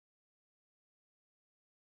process?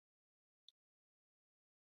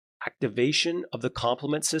 Activation of the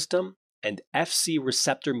complement system and Fc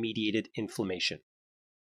receptor mediated inflammation.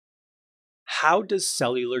 How does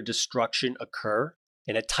cellular destruction occur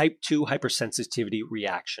in a type 2 hypersensitivity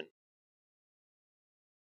reaction?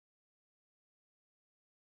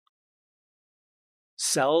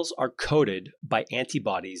 Cells are coated by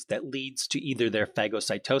antibodies that leads to either their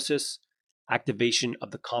phagocytosis, activation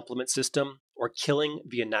of the complement system, or killing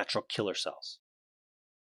via natural killer cells.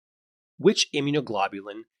 Which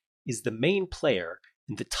immunoglobulin is the main player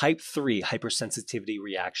in the type 3 hypersensitivity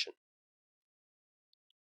reaction?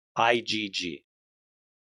 IgG.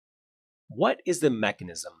 What is the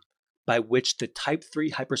mechanism by which the type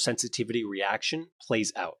 3 hypersensitivity reaction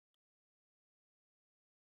plays out?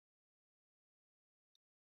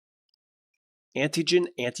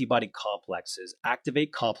 Antigen-antibody complexes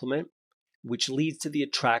activate complement, which leads to the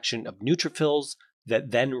attraction of neutrophils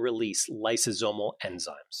that then release lysosomal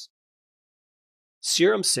enzymes.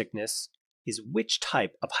 Serum sickness is which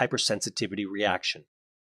type of hypersensitivity reaction?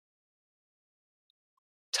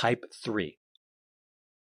 Type 3.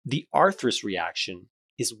 The Arthurs reaction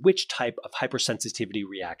is which type of hypersensitivity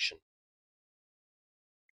reaction?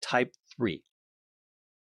 Type 3.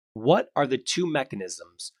 What are the two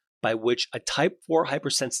mechanisms by which a type 4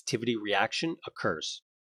 hypersensitivity reaction occurs?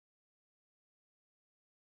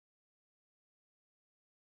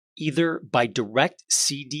 Either by direct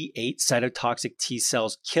CD8 cytotoxic T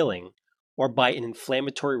cells killing or by an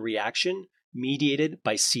inflammatory reaction mediated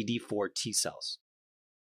by CD4 T cells.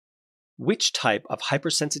 Which type of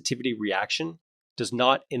hypersensitivity reaction does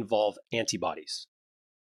not involve antibodies?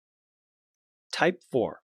 Type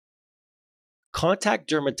 4. Contact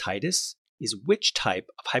dermatitis is which type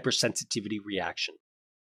of hypersensitivity reaction?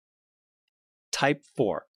 Type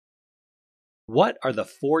 4. What are the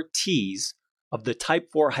 4 T's of the type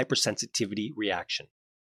 4 hypersensitivity reaction?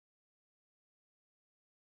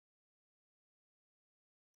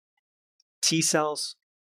 T cells,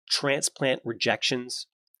 transplant rejections,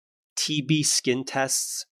 TB skin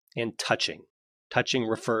tests, and touching. Touching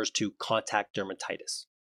refers to contact dermatitis.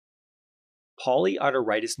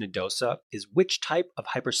 Polyarteritis nodosa is which type of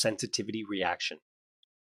hypersensitivity reaction?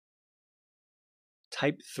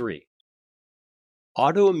 Type 3.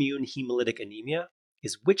 Autoimmune hemolytic anemia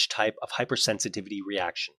is which type of hypersensitivity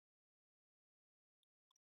reaction?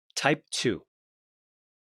 Type 2.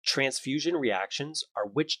 Transfusion reactions are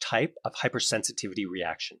which type of hypersensitivity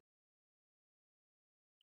reaction?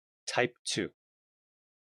 Type 2.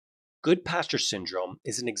 Goodpasture syndrome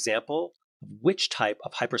is an example of which type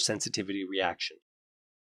of hypersensitivity reaction?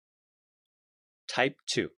 Type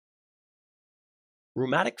 2.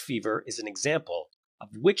 Rheumatic fever is an example of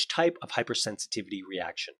which type of hypersensitivity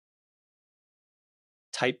reaction?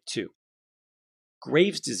 Type 2.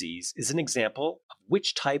 Graves' disease is an example of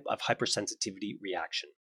which type of hypersensitivity reaction?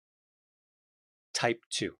 Type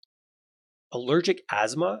 2. Allergic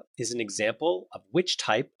asthma is an example of which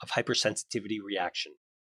type of hypersensitivity reaction?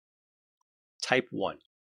 Type 1.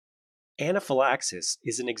 Anaphylaxis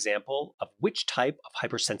is an example of which type of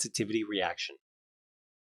hypersensitivity reaction?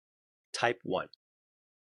 Type 1.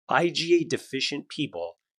 IgA deficient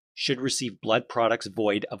people should receive blood products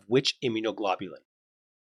void of which immunoglobulin?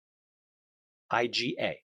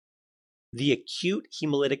 IgA. The acute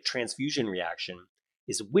hemolytic transfusion reaction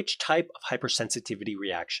is which type of hypersensitivity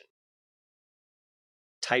reaction?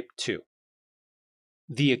 Type 2.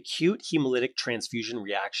 The acute hemolytic transfusion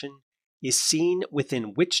reaction is seen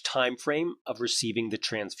within which time frame of receiving the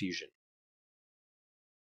transfusion?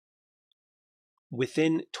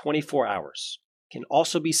 Within 24 hours. Can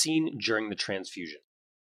also be seen during the transfusion.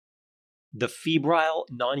 The febrile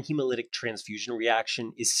non-hemolytic transfusion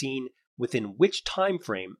reaction is seen within which time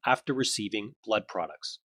frame after receiving blood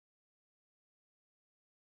products?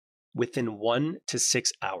 Within 1 to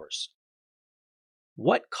 6 hours.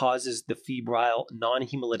 What causes the febrile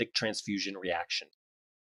non-hemolytic transfusion reaction?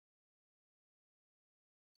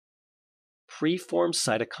 Preformed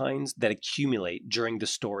cytokines that accumulate during the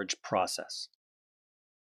storage process.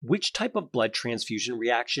 Which type of blood transfusion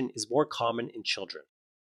reaction is more common in children?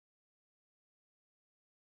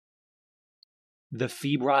 The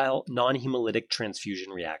febrile non-hemolytic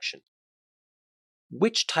transfusion reaction.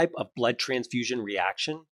 Which type of blood transfusion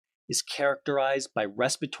reaction is characterized by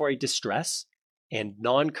respiratory distress and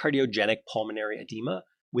non-cardiogenic pulmonary edema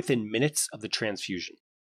within minutes of the transfusion?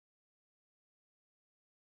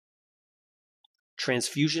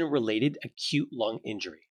 Transfusion-related acute lung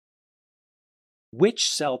injury. Which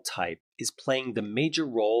cell type is playing the major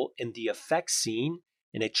role in the effect seen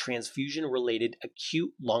in a transfusion-related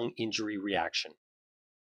acute lung injury reaction?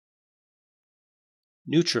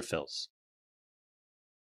 Neutrophils.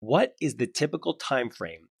 What is the typical time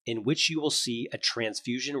frame in which you will see a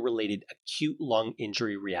transfusion-related acute lung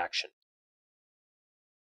injury reaction?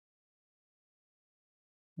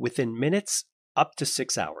 Within minutes up to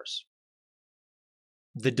 6 hours.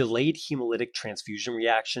 The delayed hemolytic transfusion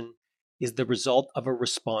reaction is the result of a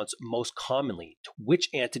response most commonly to which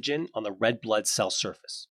antigen on the red blood cell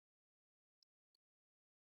surface?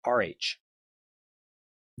 Rh.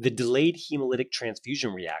 The delayed hemolytic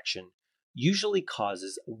transfusion reaction usually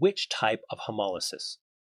causes which type of hemolysis?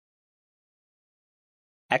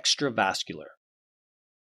 Extravascular.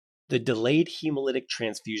 The delayed hemolytic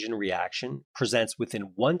transfusion reaction presents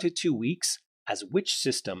within 1 to 2 weeks as which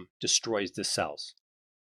system destroys the cells?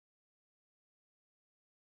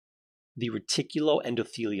 The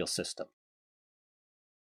reticuloendothelial system.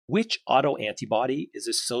 Which autoantibody is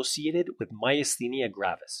associated with myasthenia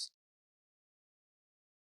gravis?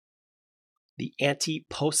 The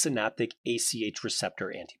anti-postsynaptic ACH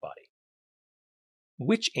receptor antibody.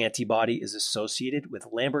 Which antibody is associated with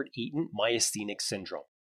Lambert-Eaton myasthenic syndrome?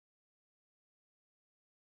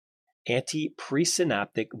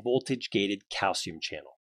 Anti-presynaptic voltage-gated calcium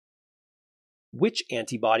channel. Which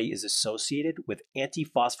antibody is associated with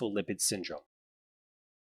antiphospholipid syndrome?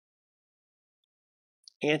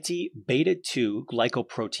 Anti-beta-2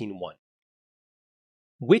 glycoprotein 1.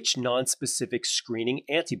 Which nonspecific screening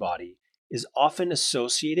antibody is often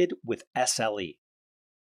associated with SLE?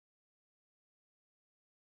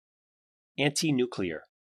 Antinuclear.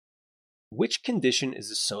 Which condition is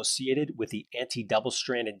associated with the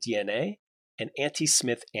anti-double-stranded DNA and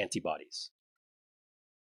anti-Smith antibodies?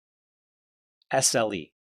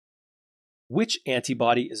 SLE. Which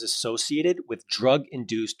antibody is associated with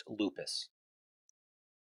drug-induced lupus?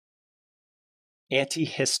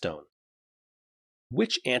 Antihistone.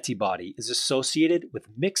 Which antibody is associated with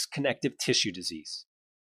mixed connective tissue disease?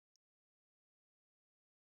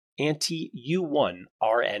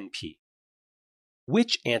 Anti-U1-RNP.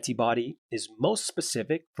 Which antibody is most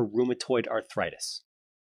specific for rheumatoid arthritis?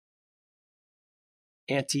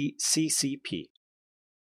 Anti-CCP.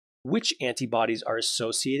 Which antibodies are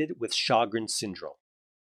associated with Sjogren's syndrome?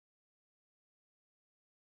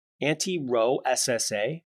 Anti-Rho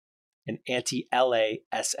SSA and anti-LA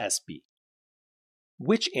SSB.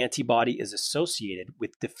 Which antibody is associated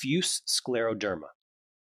with diffuse scleroderma?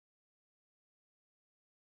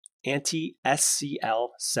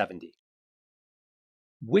 Anti-SCL70.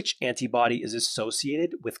 Which antibody is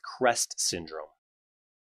associated with CREST syndrome?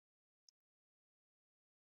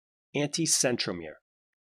 Anticentromere.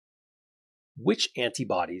 Which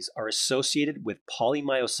antibodies are associated with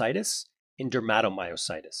polymyositis and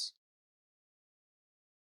dermatomyositis?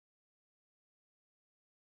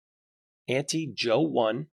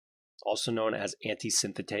 Anti-Jo1, also known as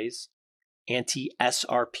antisynthetase,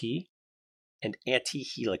 anti-SRP, and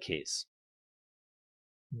anti-helicase.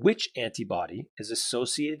 Which antibody is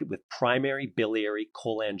associated with primary biliary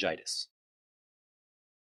cholangitis?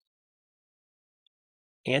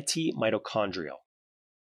 Anti-mitochondrial.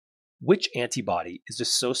 Which antibody is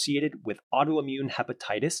associated with autoimmune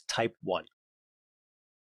hepatitis type 1?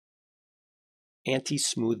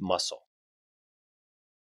 Anti-smooth muscle.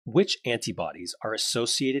 Which antibodies are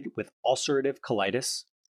associated with ulcerative colitis,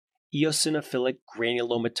 eosinophilic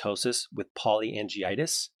granulomatosis with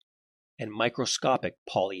polyangiitis, and microscopic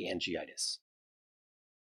polyangiitis?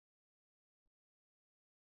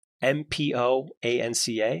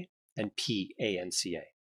 MPO-ANCA and PANCA.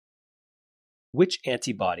 Which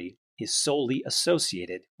antibody is solely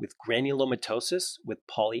associated with granulomatosis with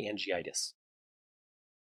polyangiitis?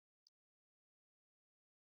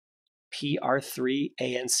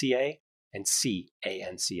 PR3-ANCA and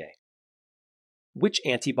CANCA. Which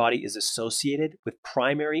antibody is associated with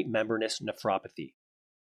primary membranous nephropathy?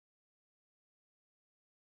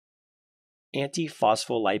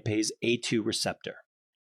 Antiphospholipase A2 receptor.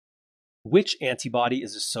 Which antibody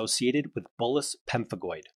is associated with bullous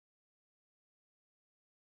pemphigoid?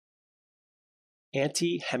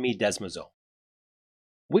 Anti-hemidesmosome.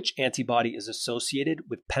 Which antibody is associated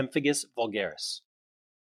with pemphigus vulgaris?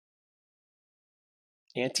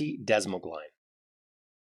 Anti-desmoglein.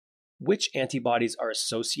 Which antibodies are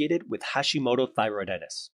associated with Hashimoto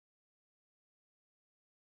thyroiditis?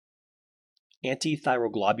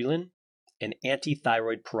 Antithyroglobulin and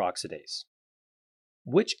antithyroid peroxidase.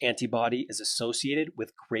 Which antibody is associated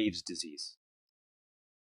with Graves' disease?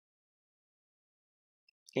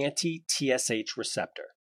 Anti-TSH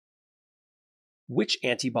receptor. Which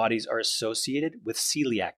antibodies are associated with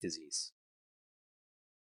celiac disease?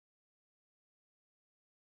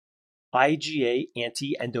 IgA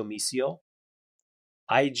anti-endomysial,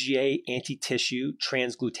 IgA anti-tissue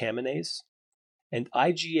transglutaminase, and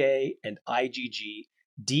IgA and IgG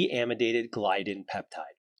deamidated gliadin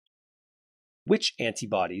peptide. Which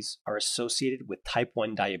antibodies are associated with type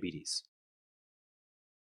 1 diabetes?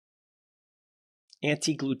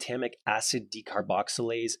 Anti-glutamic acid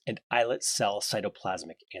decarboxylase and islet cell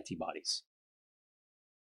cytoplasmic antibodies.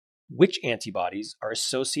 Which antibodies are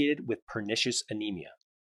associated with pernicious anemia?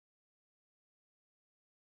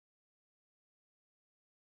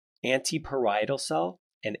 Anti-parietal cell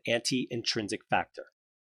and anti-intrinsic factor.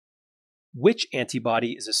 Which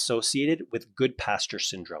antibody is associated with Goodpasture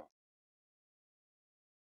syndrome?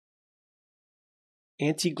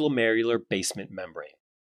 Antiglomerular basement membrane.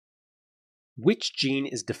 Which gene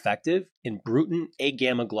is defective in Bruton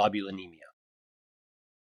A-gamma globulinemia?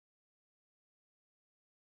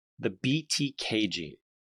 The BTK gene.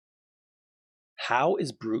 How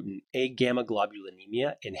is Bruton A-gamma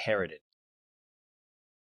globulinemia inherited?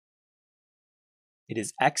 It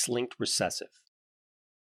is X-linked recessive.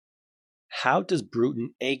 How does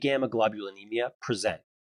Bruton A-gamma globulinemia present?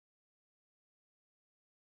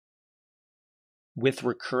 With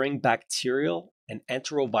recurring bacterial and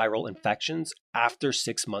enteroviral infections after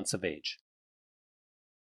 6 months of age.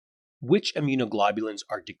 Which immunoglobulins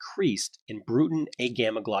are decreased in Bruton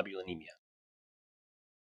A-gamma globulinemia?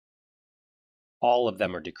 All of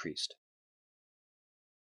them are decreased.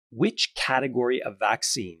 Which category of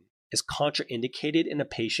vaccine is contraindicated in a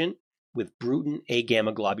patient with Bruton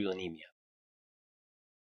A-gamma globulinemia?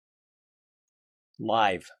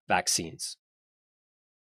 Live vaccines.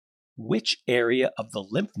 Which area of the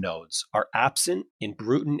lymph nodes are absent in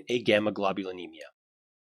Bruton A-gamma globulinemia?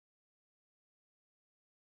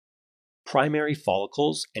 Primary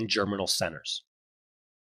follicles and germinal centers.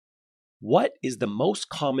 What is the most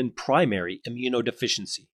common primary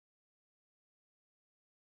immunodeficiency?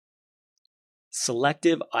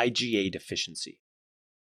 Selective IgA deficiency.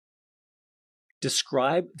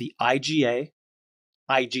 Describe the IgA,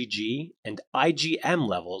 IgG, and IgM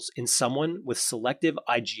levels in someone with selective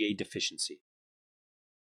IgA deficiency?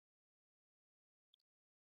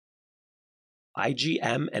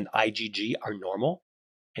 IgM and IgG are normal,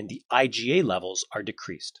 and the IgA levels are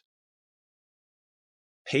decreased.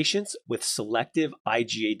 Patients with selective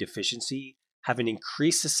IgA deficiency have an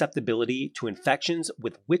increased susceptibility to infections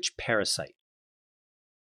with which parasite?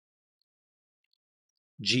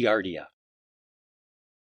 Giardia.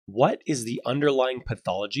 What is the underlying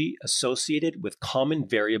pathology associated with common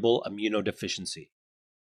variable immunodeficiency?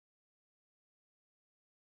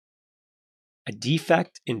 A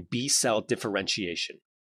defect in B cell differentiation.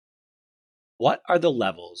 What are the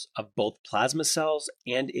levels of both plasma cells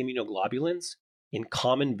and immunoglobulins in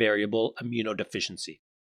common variable immunodeficiency?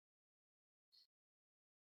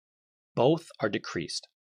 Both are decreased.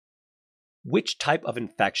 Which type of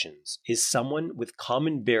infections is someone with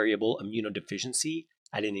common variable immunodeficiency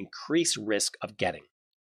at an increased risk of getting?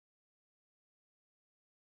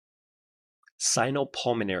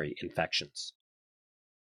 Sinopulmonary infections.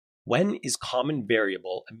 When is common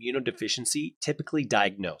variable immunodeficiency typically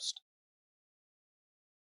diagnosed?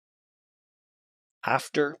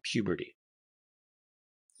 After puberty.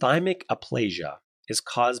 Thymic aplasia is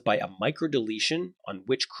caused by a microdeletion on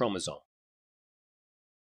which chromosome?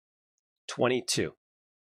 22.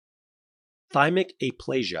 Thymic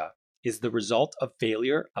aplasia is the result of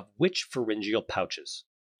failure of which pharyngeal pouches?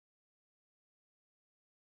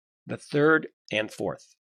 The third and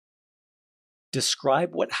fourth.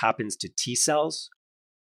 Describe what happens to T cells,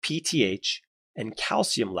 PTH, and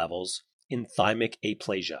calcium levels in thymic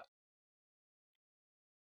aplasia.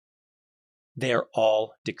 They are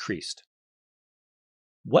all decreased.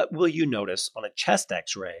 What will you notice on a chest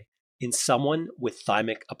X-ray in someone with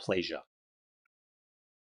thymic aplasia?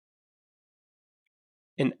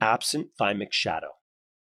 An absent thymic shadow.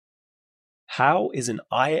 How is an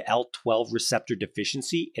IL-12 receptor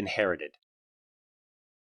deficiency inherited?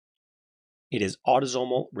 It is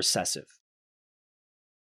autosomal recessive.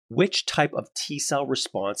 Which type of T cell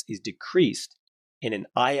response is decreased in an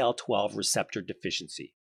IL-12 receptor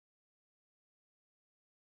deficiency?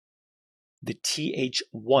 The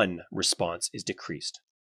Th1 response is decreased.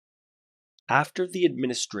 After the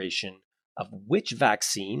administration of which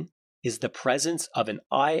vaccine is the presence of an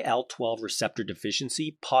IL-12 receptor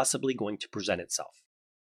deficiency possibly going to present itself?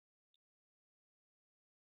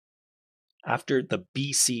 After the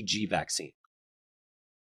BCG vaccine.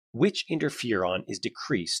 Which interferon is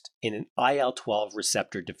decreased in an IL-12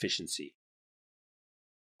 receptor deficiency?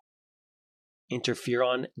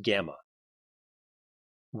 Interferon gamma.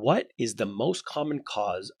 What is the most common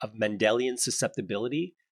cause of Mendelian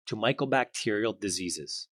susceptibility to mycobacterial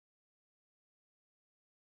diseases?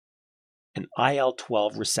 An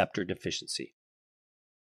IL-12 receptor deficiency.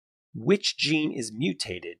 Which gene is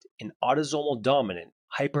mutated in autosomal dominant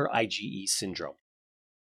hyper IgE syndrome?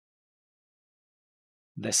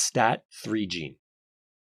 The STAT3 gene.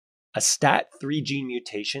 A STAT3 gene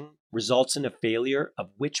mutation results in a failure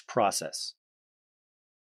of which process?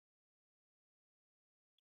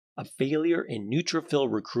 A failure in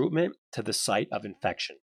neutrophil recruitment to the site of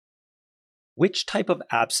infection. Which type of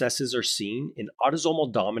abscesses are seen in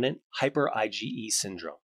autosomal dominant hyper IgE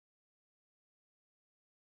syndrome?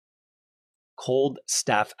 Cold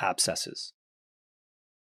staph abscesses.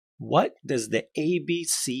 What does the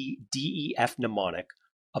ABCDEF mnemonic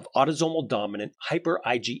of autosomal dominant hyper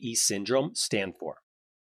IgE syndrome stand for?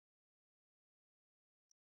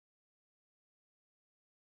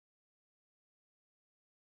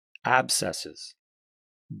 Abscesses,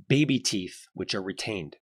 baby teeth which are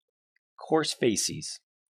retained, coarse facies,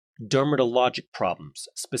 dermatologic problems,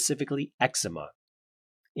 specifically eczema,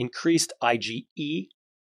 increased IgE,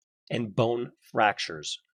 and bone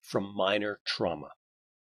fractures from minor trauma.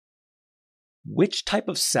 Which type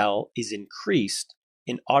of cell is increased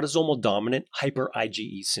in autosomal dominant hyper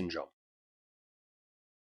IgE syndrome?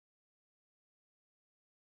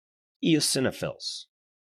 Eosinophils.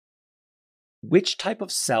 Which type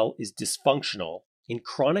of cell is dysfunctional in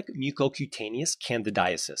chronic mucocutaneous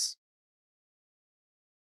candidiasis?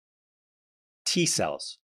 T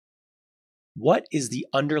cells. What is the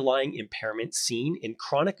underlying impairment seen in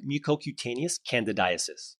chronic mucocutaneous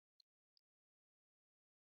candidiasis?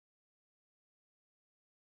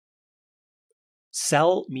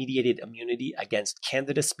 Cell-mediated immunity against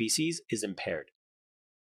Candida species is impaired.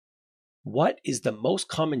 What is the most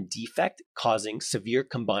common defect causing severe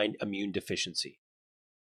combined immune deficiency?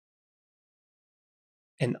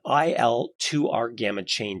 An IL-2R gamma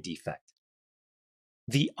chain defect.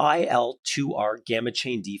 The IL-2R gamma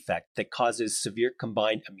chain defect that causes severe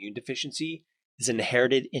combined immune deficiency is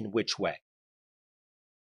inherited in which way?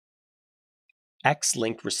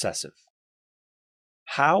 X-linked recessive.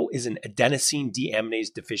 How is an adenosine deaminase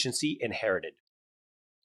deficiency inherited?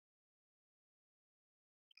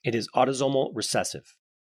 It is autosomal recessive.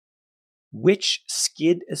 Which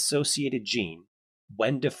SCID-associated gene,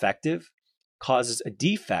 when defective, causes a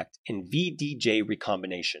defect in VDJ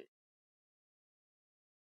recombination?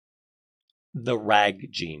 The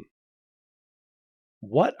RAG gene.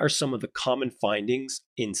 What are some of the common findings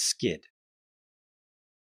in SCID?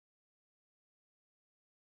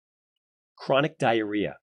 Chronic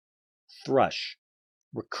diarrhea, thrush,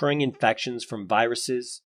 recurring infections from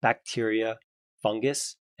viruses, bacteria,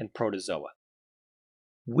 fungus, and protozoa.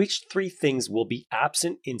 Which three things will be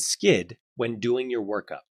absent in SCID when doing your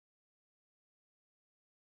workup?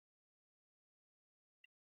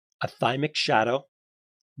 A thymic shadow,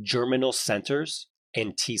 germinal centers,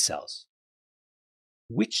 and T cells.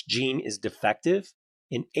 Which gene is defective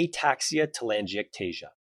in ataxia telangiectasia?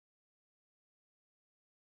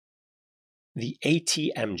 The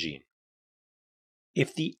ATM gene.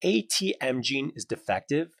 If the ATM gene is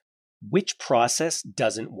defective, which process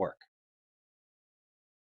doesn't work?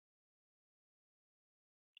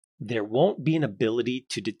 There won't be an ability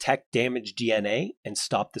to detect damaged DNA and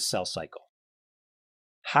stop the cell cycle.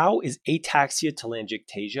 How is ataxia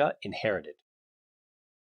telangiectasia inherited?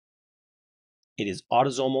 It is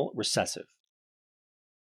autosomal recessive.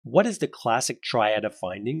 What is the classic triad of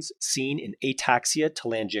findings seen in ataxia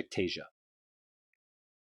telangiectasia?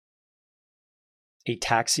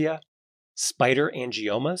 Ataxia, spider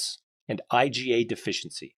angiomas, and IgA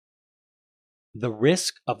deficiency. The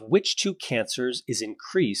risk of which two cancers is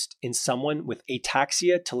increased in someone with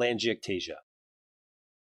ataxia telangiectasia?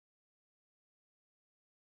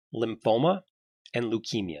 Lymphoma and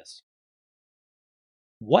leukemias.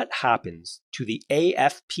 What happens to the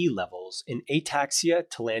AFP levels in ataxia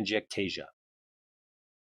telangiectasia?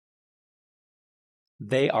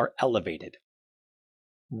 They are elevated.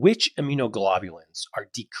 Which immunoglobulins are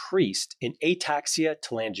decreased in ataxia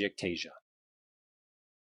telangiectasia?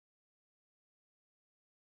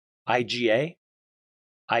 IgA,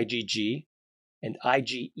 IgG, and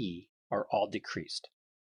IgE are all decreased.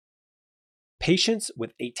 Patients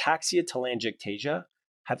with ataxia telangiectasia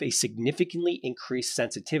have a significantly increased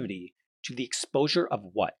sensitivity to the exposure of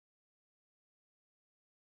what?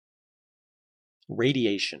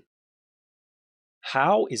 Radiation.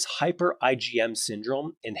 How is hyper IgM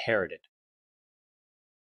syndrome inherited?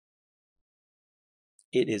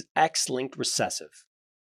 It is X-linked recessive.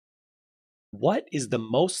 What is the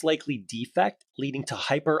most likely defect leading to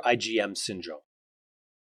hyper IgM syndrome?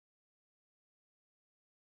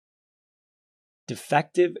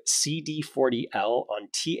 Defective CD40L on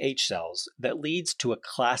TH cells that leads to a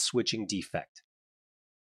class switching defect.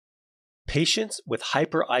 Patients with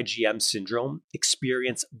hyper IgM syndrome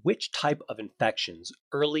experience which type of infections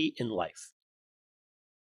early in life?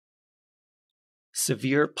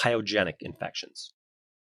 Severe pyogenic infections.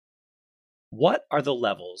 What are the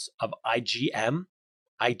levels of IgM,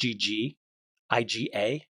 IgG,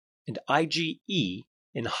 IgA, and IgE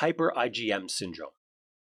in hyper IgM syndrome?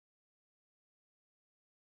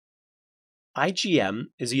 IgM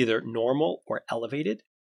is either normal or elevated,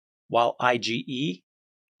 while IgE,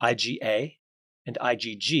 IgA, and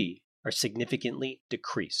IgG are significantly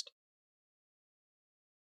decreased.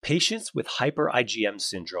 Patients with hyper IgM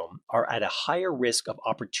syndrome are at a higher risk of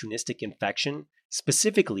opportunistic infection,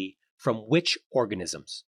 specifically from which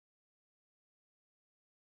organisms?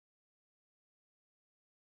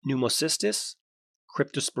 Pneumocystis,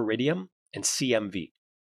 Cryptosporidium, and CMV.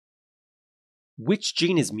 Which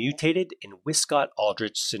gene is mutated in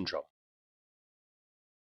Wiskott-Aldrich syndrome?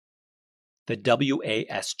 The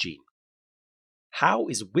WAS gene. How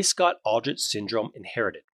is Wiskott-Aldrich syndrome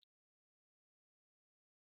inherited?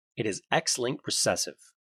 It is X-linked recessive.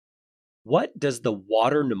 What does the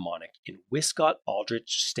water mnemonic in Wiskott-Aldrich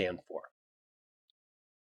stand for?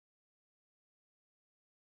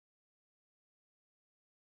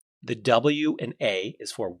 The W and A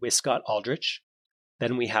is for Wiskott-Aldrich.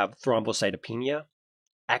 Then we have thrombocytopenia,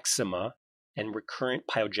 eczema, and recurrent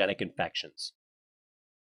pyogenic infections.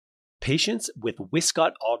 Patients with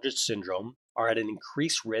Wiskott-Aldrich syndrome are at an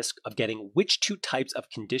increased risk of getting which two types of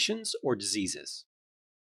conditions or diseases?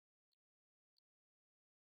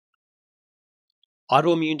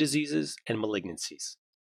 Autoimmune diseases and malignancies.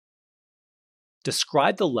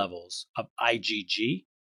 Describe the levels of IgG,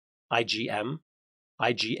 IgM,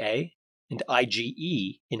 IgA, and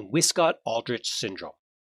IgE in Wiskott-Aldrich syndrome.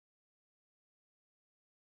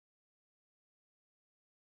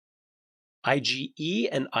 IgE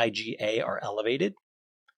and IgA are elevated.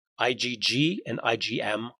 IgG and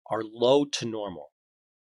IgM are low to normal.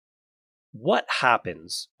 What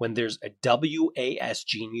happens when there's a WAS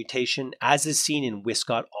gene mutation, as is seen in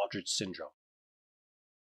Wiskott-Aldrich syndrome?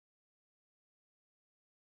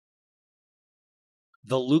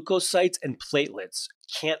 The leukocytes and platelets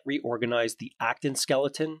can't reorganize the actin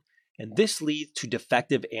skeleton, and this leads to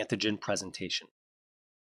defective antigen presentation.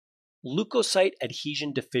 Leukocyte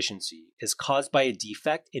adhesion deficiency is caused by a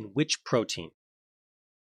defect in which protein?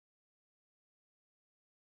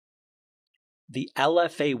 The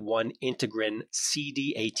LFA1 integrin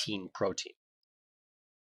CD18 protein.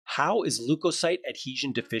 How is leukocyte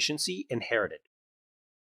adhesion deficiency inherited?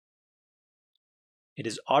 It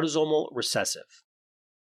is autosomal recessive.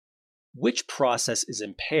 Which process is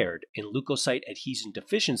impaired in leukocyte adhesion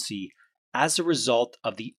deficiency as a result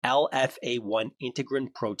of the LFA1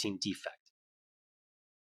 integrin protein defect?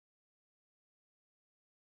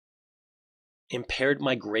 Impaired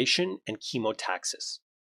migration and chemotaxis.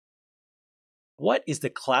 What is the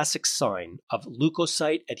classic sign of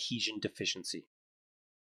leukocyte adhesion deficiency?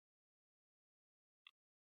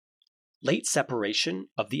 Late separation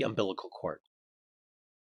of the umbilical cord.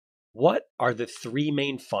 What are the three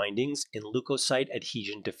main findings in leukocyte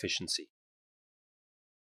adhesion deficiency?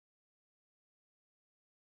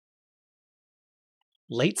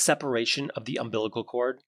 Late separation of the umbilical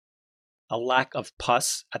cord, a lack of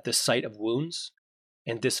pus at the site of wounds,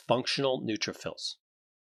 and dysfunctional neutrophils.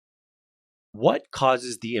 What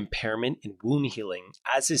causes the impairment in wound healing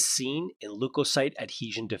as is seen in leukocyte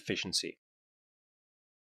adhesion deficiency?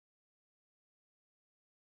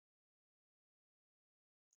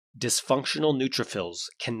 Dysfunctional neutrophils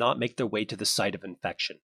cannot make their way to the site of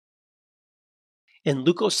infection. In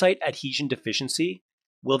leukocyte adhesion deficiency,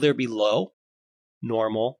 will there be low,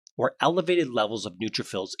 normal, or elevated levels of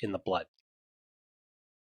neutrophils in the blood?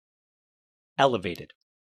 Elevated.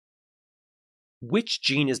 Which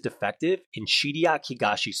gene is defective in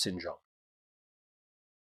Shidiak-Higashi syndrome?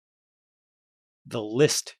 The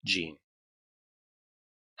LIST gene.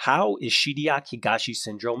 How is Shidiak-Higashi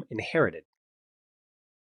syndrome inherited?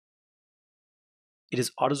 It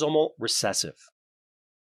is autosomal recessive.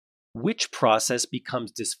 Which process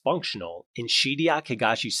becomes dysfunctional in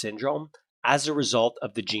Shidiak-Higashi syndrome as a result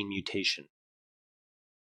of the gene mutation?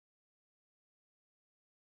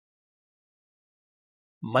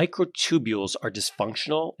 Microtubules are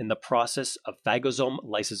dysfunctional in the process of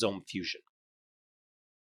phagosome-lysosome fusion.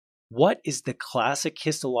 What is the classic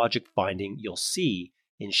histologic finding you'll see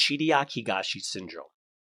in Shidiak-Higashi syndrome?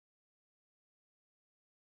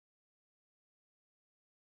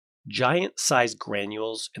 Giant-sized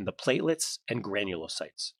granules in the platelets and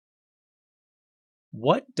granulocytes.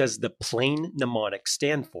 What does the plain mnemonic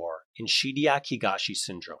stand for in Shidiak-Higashi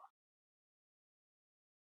syndrome?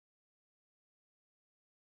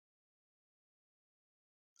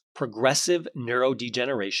 Progressive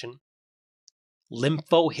neurodegeneration,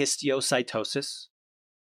 lymphohistiocytosis,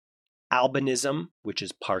 albinism, which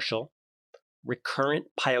is partial, recurrent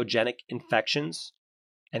pyogenic infections,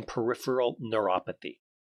 and peripheral neuropathy.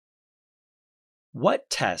 What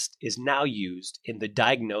test is now used in the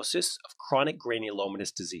diagnosis of chronic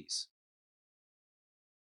granulomatous disease?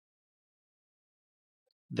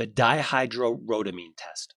 The dihydrorhodamine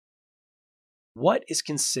test. What is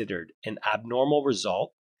considered an abnormal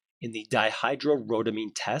result in the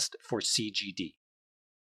dihydrorhodamine test for CGD?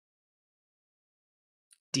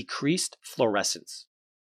 Decreased fluorescence.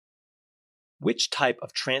 Which type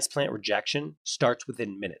of transplant rejection starts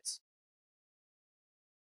within minutes?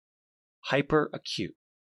 Hyperacute.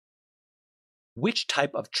 Which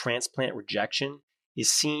type of transplant rejection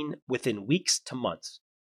is seen within weeks to months?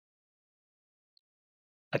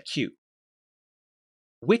 Acute.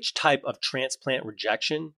 Which type of transplant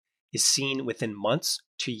rejection is seen within months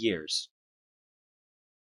to years?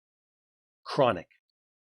 Chronic.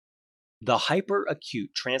 The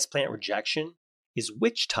hyperacute transplant rejection is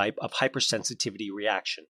which type of hypersensitivity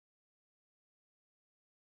reaction?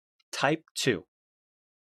 Type 2.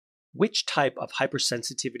 Which type of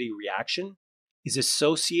hypersensitivity reaction is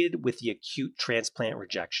associated with the acute transplant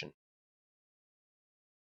rejection?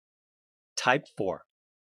 Type 4.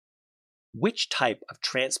 Which type of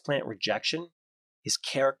transplant rejection is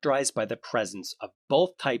characterized by the presence of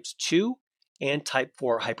both types 2 and type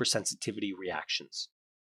 4 hypersensitivity reactions?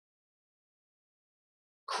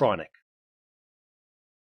 Chronic.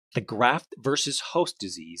 The graft versus host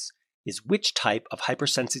disease is which type of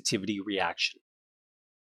hypersensitivity reaction?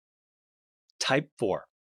 Type 4.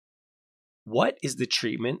 What is the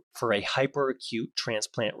treatment for a hyperacute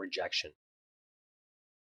transplant rejection?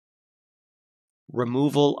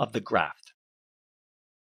 Removal of the graft.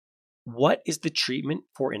 What is the treatment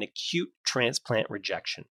for an acute transplant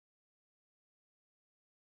rejection?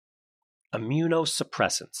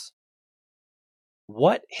 Immunosuppressants.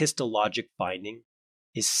 What histologic finding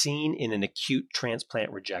is seen in an acute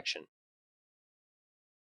transplant rejection?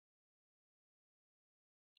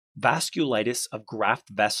 Vasculitis of graft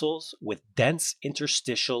vessels with dense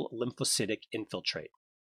interstitial lymphocytic infiltrate.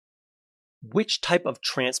 Which type of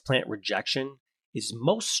transplant rejection is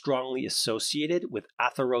most strongly associated with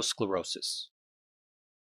atherosclerosis?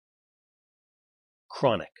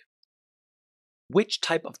 Chronic. Which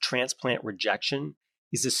type of transplant rejection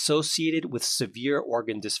is associated with severe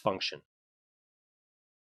organ dysfunction?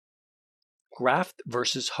 Graft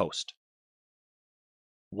versus host.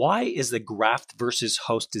 Why is the graft versus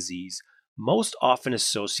host disease most often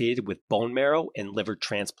associated with bone marrow and liver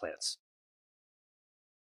transplants?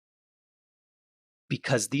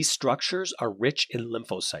 Because these structures are rich in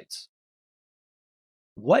lymphocytes.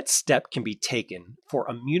 What step can be taken for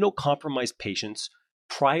immunocompromised patients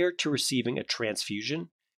prior to receiving a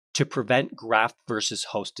transfusion to prevent graft versus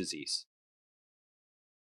host disease?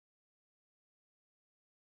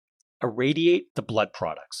 Irradiate the blood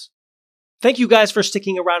products. Thank you guys for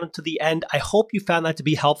sticking around until the end. I hope you found that to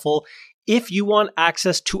be helpful. If you want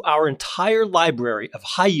access to our entire library of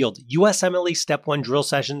high-yield USMLE Step 1 drill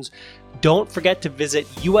sessions, don't forget to visit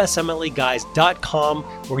usmleguys.com,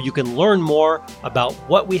 where you can learn more about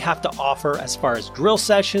what we have to offer as far as drill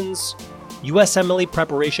sessions, USMLE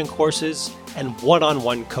preparation courses, and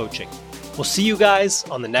one-on-one coaching. We'll see you guys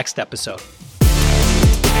on the next episode.